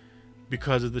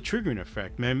because of the triggering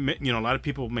effect. A lot of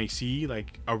people may see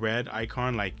like a red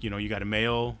icon, like you got a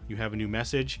mail, you have a new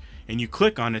message, and you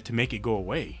click on it to make it go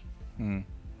away.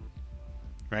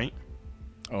 Right?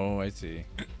 Oh, I see.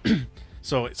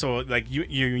 So like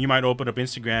you might open up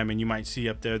Instagram and you might see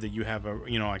up there that you have a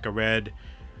like a red,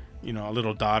 a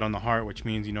little dot on the heart, which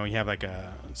means you have like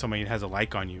somebody has a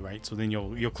like on you, right? So then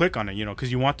you'll click on it,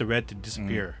 because you want the red to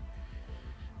disappear.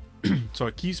 So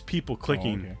it keeps people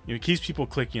clicking. okay. It keeps people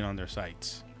clicking on their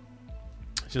sites.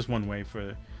 It's just one way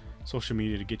for social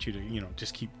media to get you to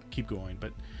just keep going.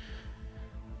 But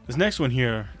this next one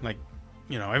here, like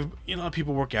a lot of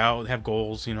people work out, have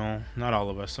goals. Not all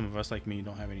of us. Some of us, like me,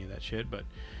 don't have any of that shit. But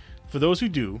for those who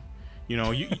do,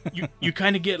 you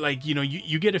kind of get like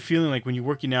you get a feeling like when you're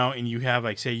working out and you have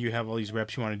like, say you have all these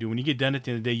reps you want to do. When you get done at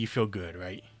the end of the day, you feel good,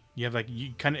 right? You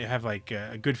kind of have like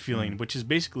a good feeling, which is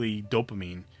basically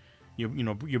dopamine.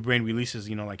 Your brain releases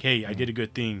like, hey, I did a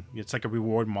good thing. It's like a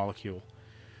reward molecule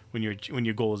when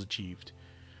your goal is achieved.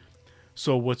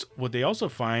 So what they also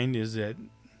find is that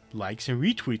likes and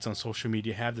retweets on social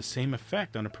media have the same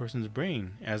effect on a person's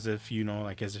brain as if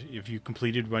as if you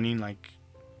completed running like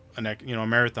a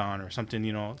marathon or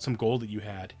something, some goal that you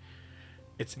had.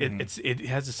 It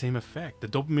has the same effect. The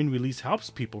dopamine release helps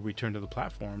people return to the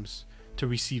platforms to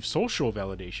receive social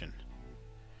validation.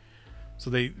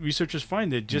 So researchers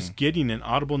find that just getting an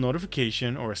audible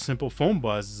notification or a simple phone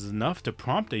buzz is enough to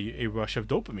prompt a rush of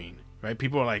dopamine, right?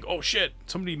 People are like, oh shit,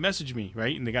 somebody messaged me,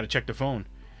 right? And they got to check their phone.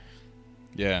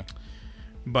 Yeah.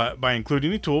 But by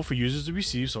including a tool for users to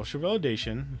receive social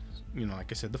validation,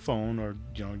 like I said, the phone or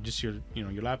just your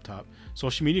laptop,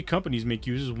 social media companies make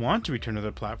users want to return to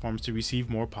their platforms to receive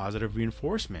more positive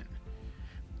reinforcement.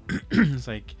 It's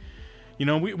like,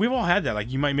 we've all had that.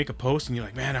 Like, you might make a post and you're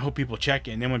like, man, I hope people check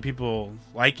it. And then when people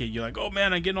like it, you're like, oh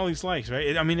man, I'm getting all these likes, right?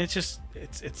 It's just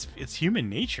it's human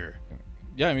nature.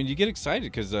 Yeah, I mean, you get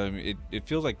excited because it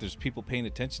feels like there's people paying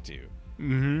attention to you.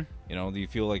 Mm-hmm. You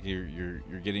feel like you're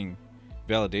getting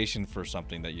validation for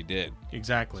something that you did.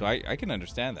 Exactly. So I can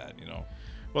understand that.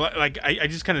 Well, like I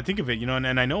just kind of think of it,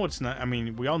 and I know it's not. I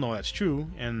mean, we all know that's true.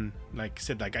 And like I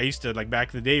said, like I used to, like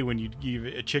back in the day when you'd give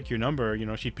a chick your number,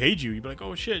 she paid you. You'd be like,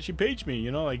 oh shit, she paid me.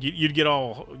 Like you'd get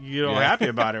all happy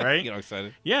about it, right? Get all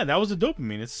excited. Yeah, that was the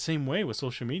dopamine. It's the same way with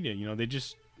social media.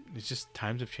 It's just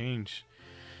times have changed,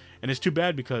 and it's too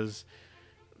bad because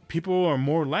people are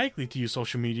more likely to use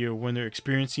social media when they're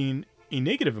experiencing a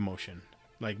negative emotion,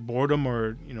 like boredom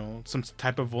or some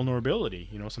type of vulnerability,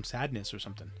 some sadness or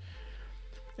something.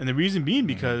 And the reason being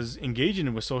because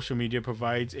engaging with social media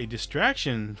provides a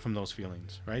distraction from those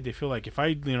feelings, right? They feel like if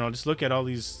I, just look at all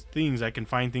these things, I can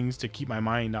find things to keep my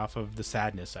mind off of the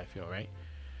sadness I feel, right?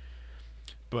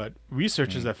 But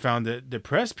researchers have found that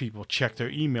depressed people check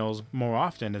their emails more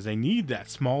often as they need that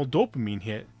small dopamine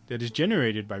hit that is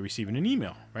generated by receiving an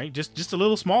email, right? Just the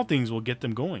little small things will get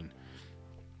them going.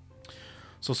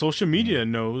 So social media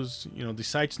knows, the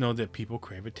sites know that people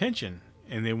crave attention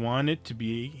and they want it to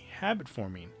be habit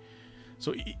forming.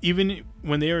 So even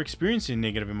when they are experiencing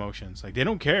negative emotions, like they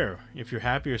don't care if you're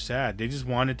happy or sad, they just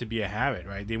want it to be a habit,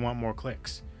 right? They want more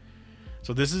clicks.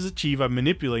 So this is achieved by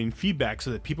manipulating feedback so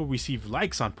that people receive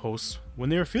likes on posts when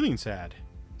they are feeling sad.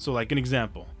 So like an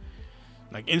example,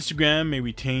 like Instagram may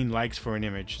retain likes for an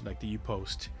image like that you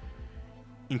post,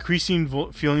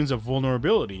 increasing feelings of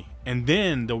vulnerability, and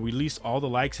then they'll release all the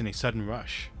likes in a sudden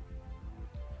rush.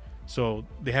 So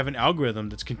they have an algorithm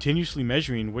that's continuously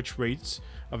measuring which rates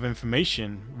of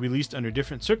information released under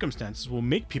different circumstances will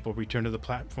make people return to the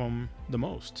platform the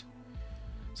most.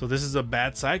 So this is a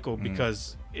bad cycle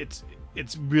because it's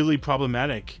really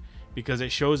problematic because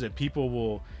it shows that people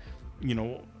will,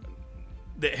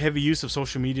 the heavy use of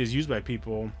social media is used by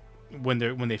people when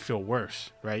they feel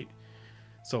worse, right?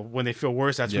 So when they feel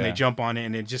worse, that's when they jump on it,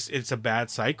 and it's a bad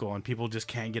cycle, and people just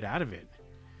can't get out of it.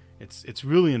 It's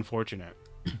really unfortunate.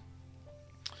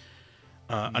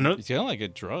 It's kind of like a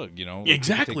drug, Like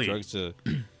exactly. you take drugs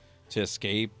to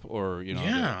escape or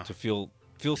to feel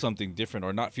something different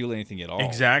or not feel anything at all.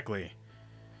 Exactly.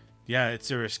 Yeah, it's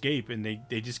their escape, and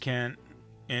they just can't,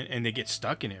 and they get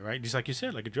stuck in it, right? Just like you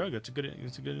said, like a drug. That's a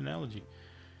good analogy.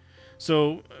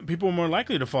 So people are more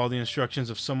likely to follow the instructions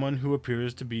of someone who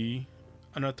appears to be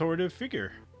an authoritative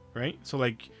figure, right? So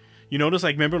like, you notice,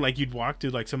 like, remember, like you'd walk to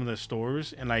like some of the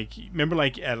stores, and like remember,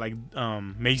 like at like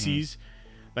Macy's.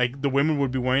 Like the women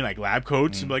would be wearing like lab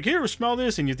coats and be like, here, smell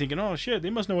this, and you're thinking, oh shit, they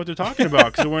must know what they're talking about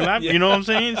because they're wearing lab. You know what I'm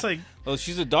saying? It's like, well,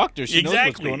 she's a doctor. She knows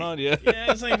what's going on. Yeah.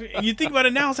 Yeah. It's like you think about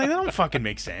it now. It's like that don't fucking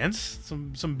make sense.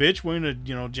 Some bitch wearing a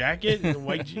jacket and a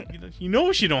white.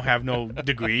 She don't have no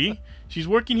degree. She's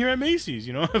working here at Macy's.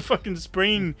 Fucking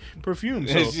spraying perfume.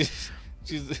 So.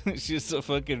 she's a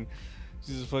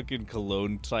fucking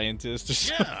cologne scientist or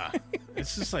something. Yeah,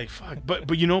 it's just like fuck. But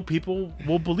people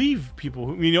will believe people.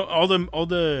 All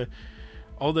the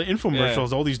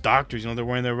infomercials, all these doctors. They're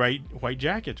wearing their white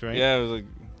jackets, right? Yeah, it was like.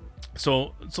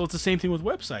 So it's the same thing with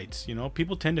websites.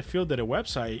 People tend to feel that a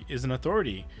website is an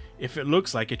authority if it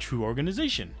looks like a true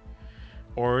organization,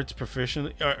 or it's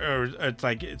professionally, or it's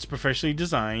like it's professionally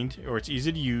designed, or it's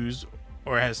easy to use,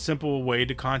 or has simple way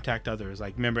to contact others.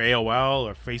 Like remember AOL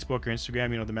or Facebook or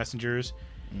Instagram, the messengers.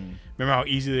 Remember how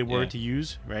easy they were to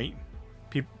use, right?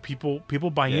 People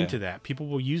buy into that. People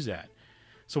will use that.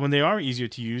 So when they are easier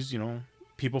to use,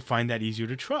 people find that easier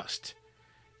to trust.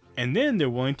 And then they're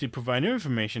willing to provide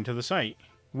information to the site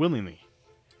willingly.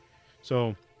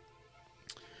 So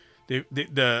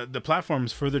the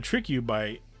platforms further trick you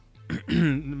by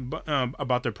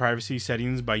about their privacy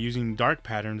settings by using dark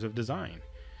patterns of design.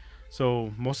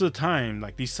 So most of the time,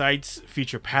 like these sites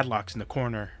feature padlocks in the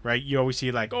corner, right? You always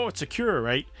see like, oh, it's secure,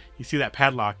 right? You see that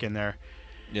padlock in there.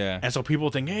 Yeah. And so people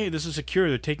think, hey, this is secure.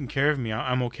 They're taking care of me.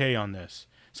 I'm okay on this.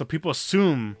 So people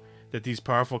assume that these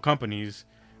powerful companies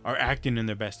are acting in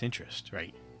their best interest,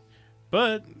 right?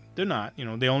 But they're not. You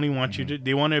know, they only want you to.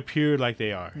 They want to appear like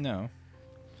they are, No.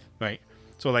 right?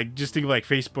 So like, just think of like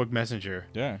Facebook Messenger.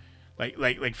 Yeah. Like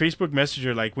Facebook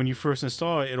Messenger. Like when you first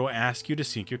install it, it'll ask you to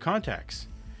sync your contacts,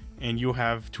 and you'll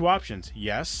have two options: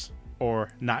 yes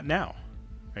or not now.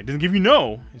 Right? It doesn't give you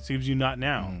no. It gives you not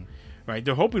now. Right?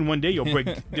 They're hoping one day you'll break.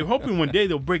 They're hoping one day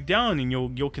they'll break down and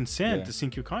you'll consent to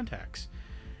sync your contacts.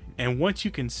 And once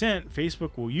you consent,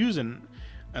 Facebook will use and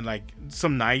like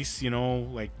some nice,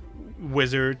 like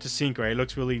wizard to sync. Right? It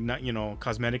looks really not,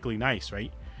 cosmetically nice,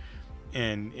 right?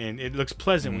 And it looks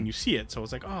pleasant when you see it. So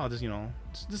it's like, oh, this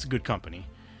is a good company.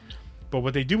 But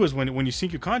what they do is when you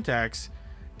sync your contacts,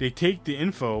 they take the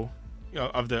info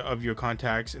of your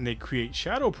contacts and they create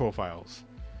shadow profiles.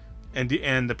 And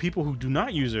the people who do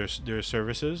not use their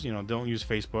services, don't use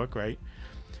Facebook, right?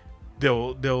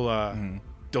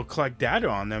 They'll collect data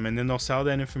on them, and then they'll sell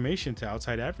that information to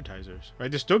outside advertisers,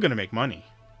 right? They're still gonna make money.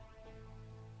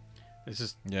 It's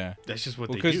just that's just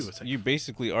what they do. It's like, you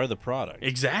basically are the product.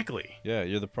 Exactly. Yeah,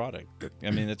 you're the product.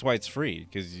 I mean, that's why it's free,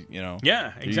 because Yeah,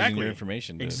 they're exactly. using your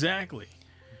information to Exactly.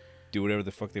 do whatever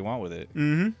the fuck they want with it.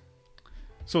 Mm-hmm.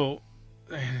 So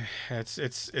it's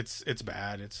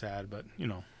bad. It's sad, but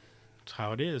it's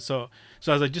how it is. So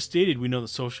as I just stated, we know that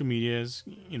social media is,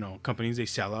 companies, they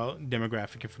sell out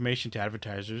demographic information to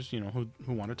advertisers, who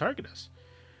want to target us.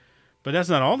 But that's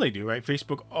not all they do, right?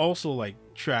 Facebook also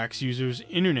tracks users'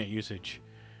 internet usage,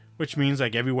 which means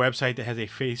every website that has a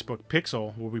Facebook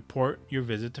pixel will report your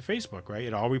visit to Facebook, right?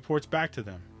 It all reports back to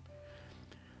them.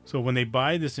 So when they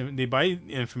buy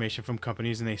information from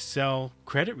companies and they sell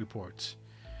credit reports,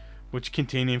 which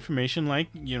contain information like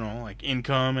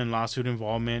income and lawsuit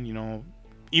involvement,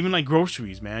 even like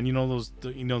groceries, man. Those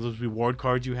reward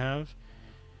cards you have.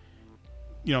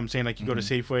 You know what I'm saying? Like you go to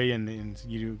Safeway and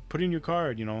you put in your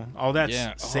card, all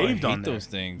that's saved on there. Those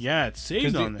things. Yeah, it's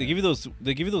saved on there. They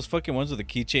give you those fucking ones with the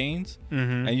keychains,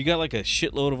 and you got like a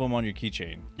shitload of them on your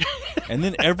keychain. And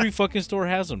then every fucking store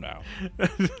has them now.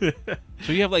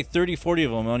 So you have like 30, 40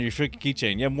 of them on your freaking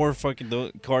keychain. You have more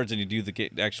fucking cards than you do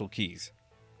the actual keys.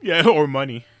 Yeah, or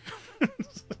money.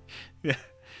 Yeah.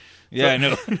 Yeah, I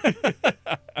know.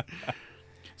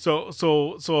 So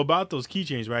about those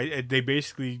keychains, right?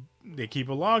 They keep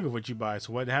a log of what you buy.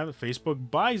 So what happens? Facebook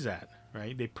buys that,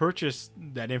 right? They purchase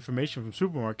that information from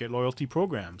supermarket loyalty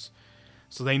programs,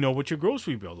 so they know what your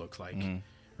grocery bill looks like,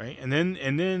 right? And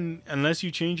then unless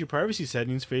you change your privacy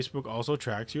settings, Facebook also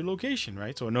tracks your location,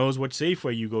 right? So it knows what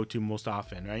Safeway you go to most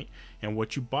often, right? And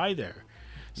what you buy there.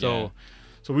 So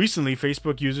recently,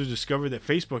 Facebook users discovered that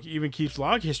Facebook even keeps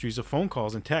log histories of phone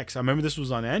calls and texts. I remember this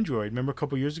was on Android. Remember a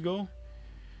couple years ago?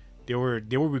 They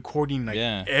were recording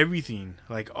everything,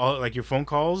 all your phone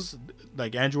calls.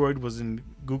 Like Google was in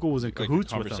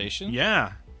cahoots with them.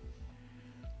 Yeah,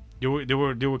 they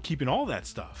were keeping all that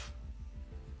stuff.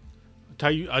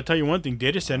 I'll tell you one thing: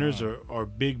 data centers are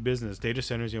big business. Data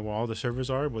centers, where all the servers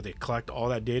are, where they collect all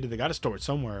that data, they got to store it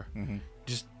somewhere.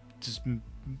 Just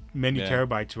many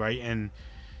terabytes, right? And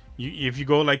if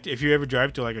you ever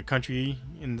drive to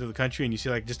into the country and you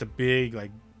see just a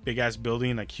big ass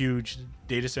building, huge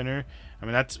data center, I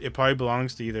mean it probably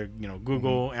belongs to either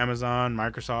Google, Amazon,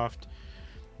 Microsoft.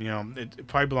 It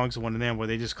probably belongs to one of them, where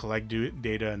they just collect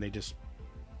data and they just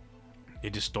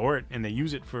store it and they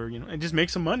use it for it just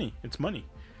makes some money. It's money.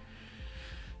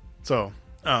 So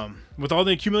with all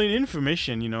the accumulated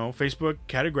information, Facebook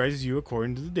categorizes you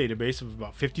according to the database of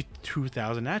about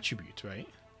 52,000 attributes, right?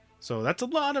 So that's a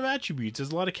lot of attributes.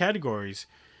 There's a lot of categories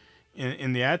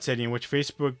in the ad setting, which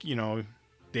Facebook,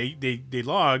 they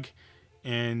log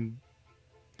and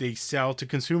they sell to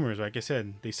consumers. Like I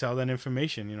said, they sell that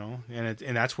information,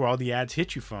 and that's where all the ads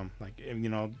hit you from.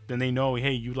 Then they know,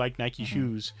 hey, you like Nike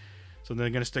shoes, so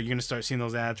you're gonna start seeing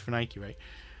those ads for Nike, right?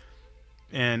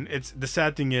 And the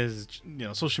sad thing is,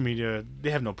 social media,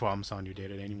 they have no problem selling your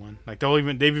data to anyone.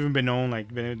 They've even been known,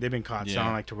 they've been caught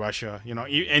selling to Russia,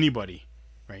 anybody,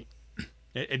 right?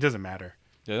 It doesn't matter.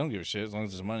 They don't give a shit as long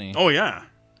as there's money. Oh yeah,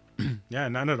 yeah,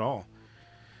 not at all.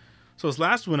 So this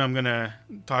last one I'm gonna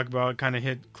talk about kind of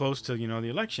hit close to the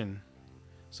election.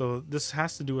 So this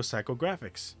has to do with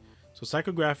psychographics. So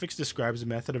psychographics describes a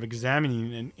method of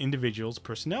examining an individual's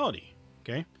personality.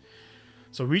 Okay.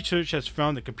 So research has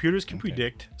found that computers can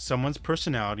predict someone's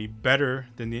personality better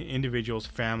than the individual's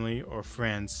family or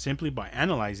friends simply by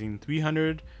analyzing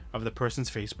 300 of the person's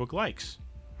Facebook likes.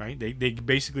 Right? They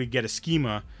basically get a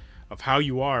schema of how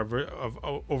you are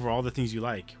over all the things you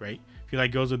like, right? If you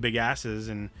like girls with big asses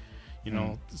and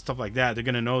stuff like that, they're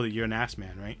gonna know that you're an ass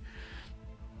man, right?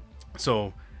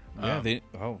 So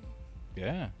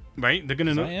yeah, right, they're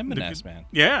gonna know I am an ass man.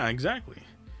 Yeah, exactly.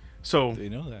 So They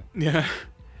know that. yeah.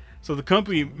 So the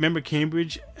company, remember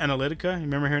Cambridge Analytica? You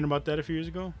remember hearing about that a few years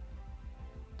ago?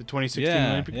 The 2016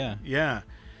 Olympic? Yeah.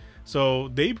 So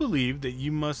they believe that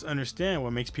you must understand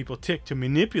what makes people tick to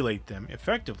manipulate them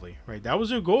effectively, right? That was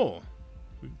their goal.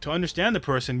 To understand the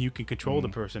person, you can control the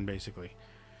person, basically.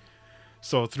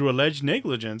 So through alleged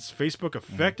negligence, Facebook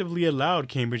effectively allowed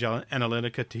Cambridge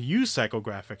Analytica to use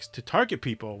psychographics to target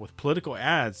people with political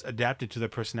ads adapted to their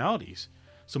personalities.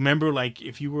 So remember, like,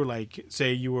 if you were, like,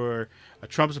 say you were a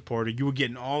Trump supporter, you were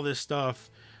getting all this stuff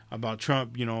about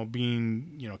Trump,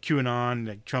 being, QAnon,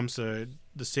 like Trump's the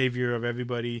savior of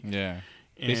everybody. Yeah.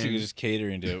 Basically just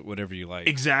catering to whatever you like.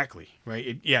 Exactly,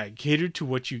 right? It catered to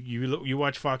what you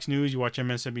watch Fox News, you watch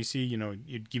MSNBC,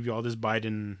 it'd give you all this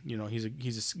Biden,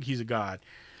 he's a god.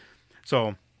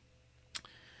 So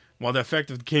while the effect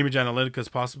of Cambridge Analytica's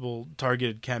possible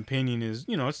targeted campaigning is,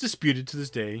 it's disputed to this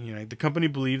day. The company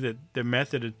believed that their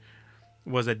method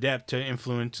was adept to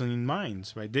influencing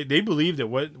minds, right? They believe that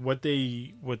what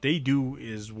they do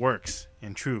works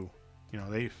and true.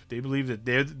 They believe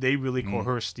that they really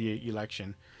coerced the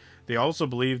election. They also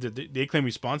believe that they claim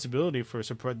responsibility for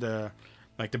the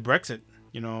Brexit,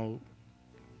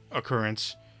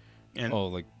 occurrence. And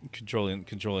like controlling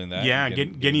that. Yeah,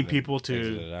 getting people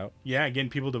to out. Yeah, getting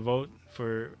people to vote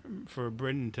for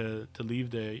Britain to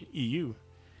leave the EU.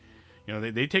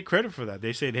 They take credit for that.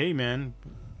 They said, "Hey, man,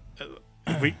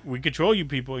 we control you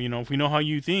people. If we know how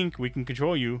you think, we can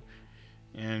control you."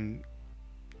 And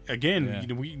again,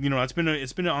 it's been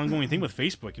an ongoing thing with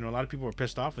Facebook. A lot of people are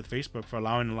pissed off with Facebook for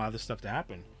allowing a lot of this stuff to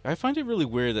happen. I find it really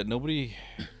weird that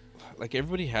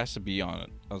everybody has to be on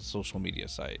a social media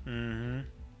site. Mm-hmm.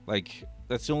 Like,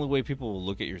 that's the only way people will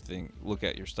look at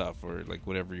your stuff, or like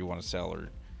whatever you want to sell, or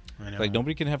I know. like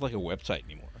nobody can have like a website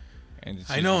anymore. And it's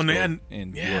I know, man.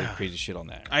 And do Yeah. crazy shit on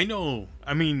that. I know.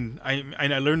 I mean, I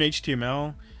learned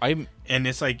HTML, and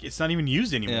it's like it's not even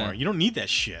used anymore. Yeah. You don't need that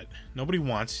shit. Nobody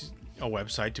wants a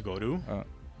website to go to.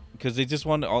 Because they just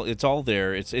want it's all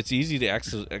there. It's easy to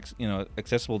access,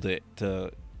 accessible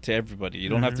to everybody. You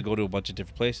don't have to go to a bunch of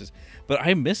different places. But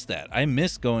I miss that. I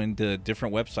miss going to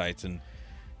different websites and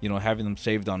having them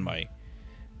saved on my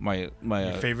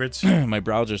favorites, my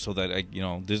browser, so that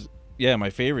my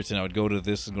favorites, and I would go to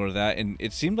this and go to that, and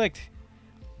it seemed like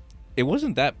it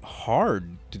wasn't that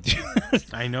hard to do.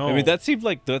 I know. I mean, that seemed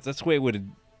like that's the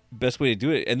best way to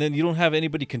do it, and then you don't have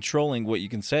anybody controlling what you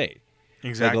can say.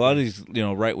 Exactly. Like a lot of these,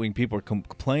 right wing people are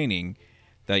complaining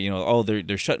that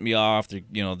they're shutting me off.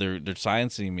 They're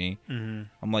silencing me. Mm-hmm.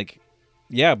 I'm like,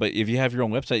 yeah, but if you have your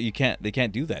own website, they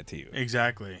can't do that to you.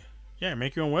 Exactly. Yeah,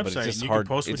 make your own website. But it's just you hard.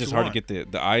 Can post it's what just you hard want. to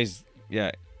get the eyes.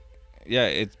 Yeah.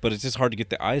 But it's just hard to get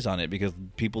the eyes on it because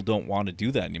people don't want to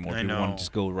do that anymore. I People know. want to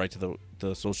just go right to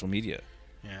the social media.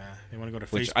 Yeah, they want to go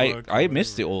to Which Facebook. I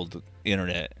miss the old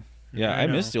internet. Yeah, I I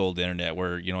miss know. the old internet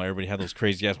where everybody had those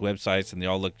crazy ass websites and they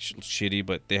all looked shitty,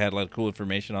 but they had a lot of cool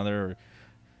information on there.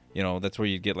 Or, that's where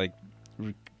you get like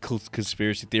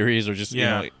conspiracy theories or just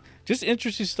just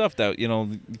interesting stuff that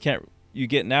you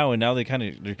get now. And now they're kind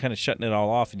of shutting it all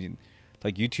off. And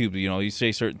like YouTube, you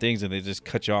say certain things and they just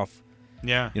cut you off.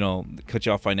 Yeah. Cut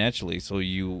you off financially, so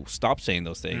you stop saying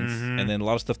those things. Mm-hmm. And then a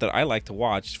lot of stuff that I like to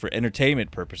watch for entertainment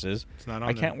purposes, It's not on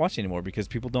I there. can't watch anymore because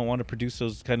people don't want to produce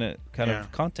those kind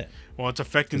of content. Well, it's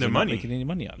affecting 'Cause their they're not money. making any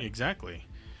money on it. Exactly.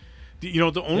 The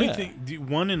only Yeah. thing, the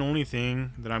one and only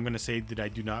thing that I'm going to say that I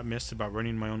do not miss about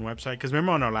running my own website, because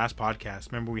remember on our last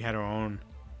podcast, we had our own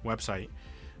website.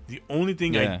 The only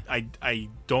thing Yeah. I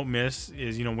don't miss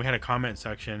is we had a comment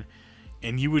section,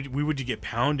 and we would get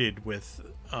pounded with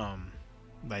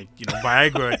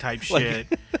Viagra type shit,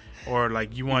 or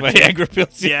like you want Viagra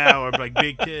pills. yeah, or like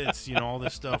big tits, all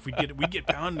this stuff. We get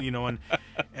pounded,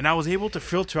 and I was able to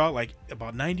filter out like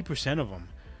about 90% of them.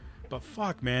 But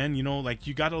fuck, man, like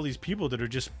you got all these people that are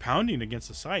just pounding against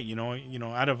the site.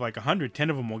 Out of like 100, 10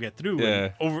 of them will get through. Yeah.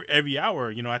 And over every hour,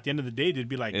 at the end of the day, there'd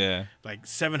be like Yeah. like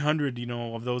 700,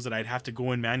 of those that I'd have to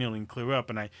go in manually and clear up.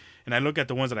 And I look at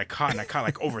the ones that I caught, and I caught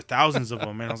like over thousands of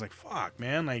them. And I was like, fuck,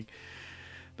 man, like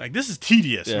this is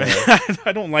tedious, Yeah. man.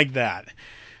 I don't like that.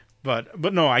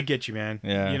 But no, I get you, man.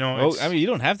 Yeah. It's- I mean, you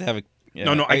don't have to have a.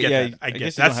 Yeah, No, I get that. I get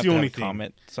guess that. you That's don't the have only to have a thing.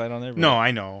 comment site on there. But no,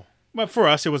 I know. But for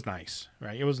us, it was nice,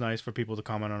 right? It was nice for people to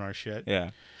comment on our shit.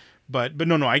 Yeah. But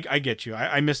no, I get you.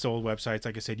 I miss the old websites.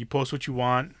 Like I said, you post what you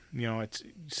want. It's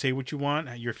say what you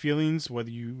want, your feelings, whether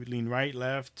you lean right,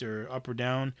 left, or up or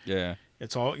down. Yeah.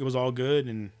 It was all good,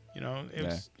 and You know, it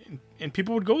was, and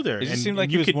people would go there. It just and seemed like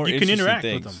you it was could more you can interesting interact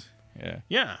things. with them.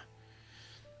 Yeah.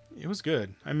 Yeah, it was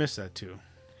good. I miss that too.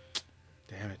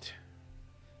 Damn it.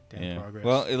 Damn progress.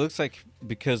 Well, it looks like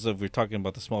because of we're talking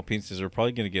about the small penises, we're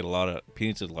probably going to get a lot of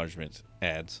penis enlargement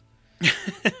ads.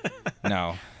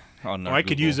 Now, on I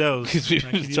could use those. because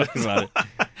we've been talking about it.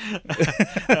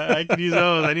 I could use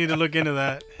those. I need to look into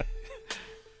that.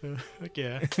 Heck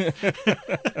yeah.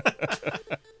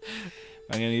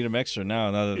 I'm gonna need them extra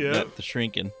now that the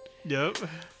shrinking. Yep.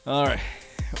 All right.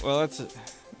 Well,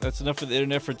 that's enough for the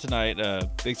internet for tonight.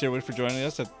 Thanks everybody for joining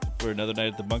us for another night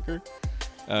at the bunker.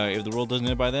 If the world doesn't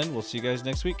end by then, we'll see you guys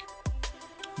next week.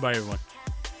 Bye, everyone.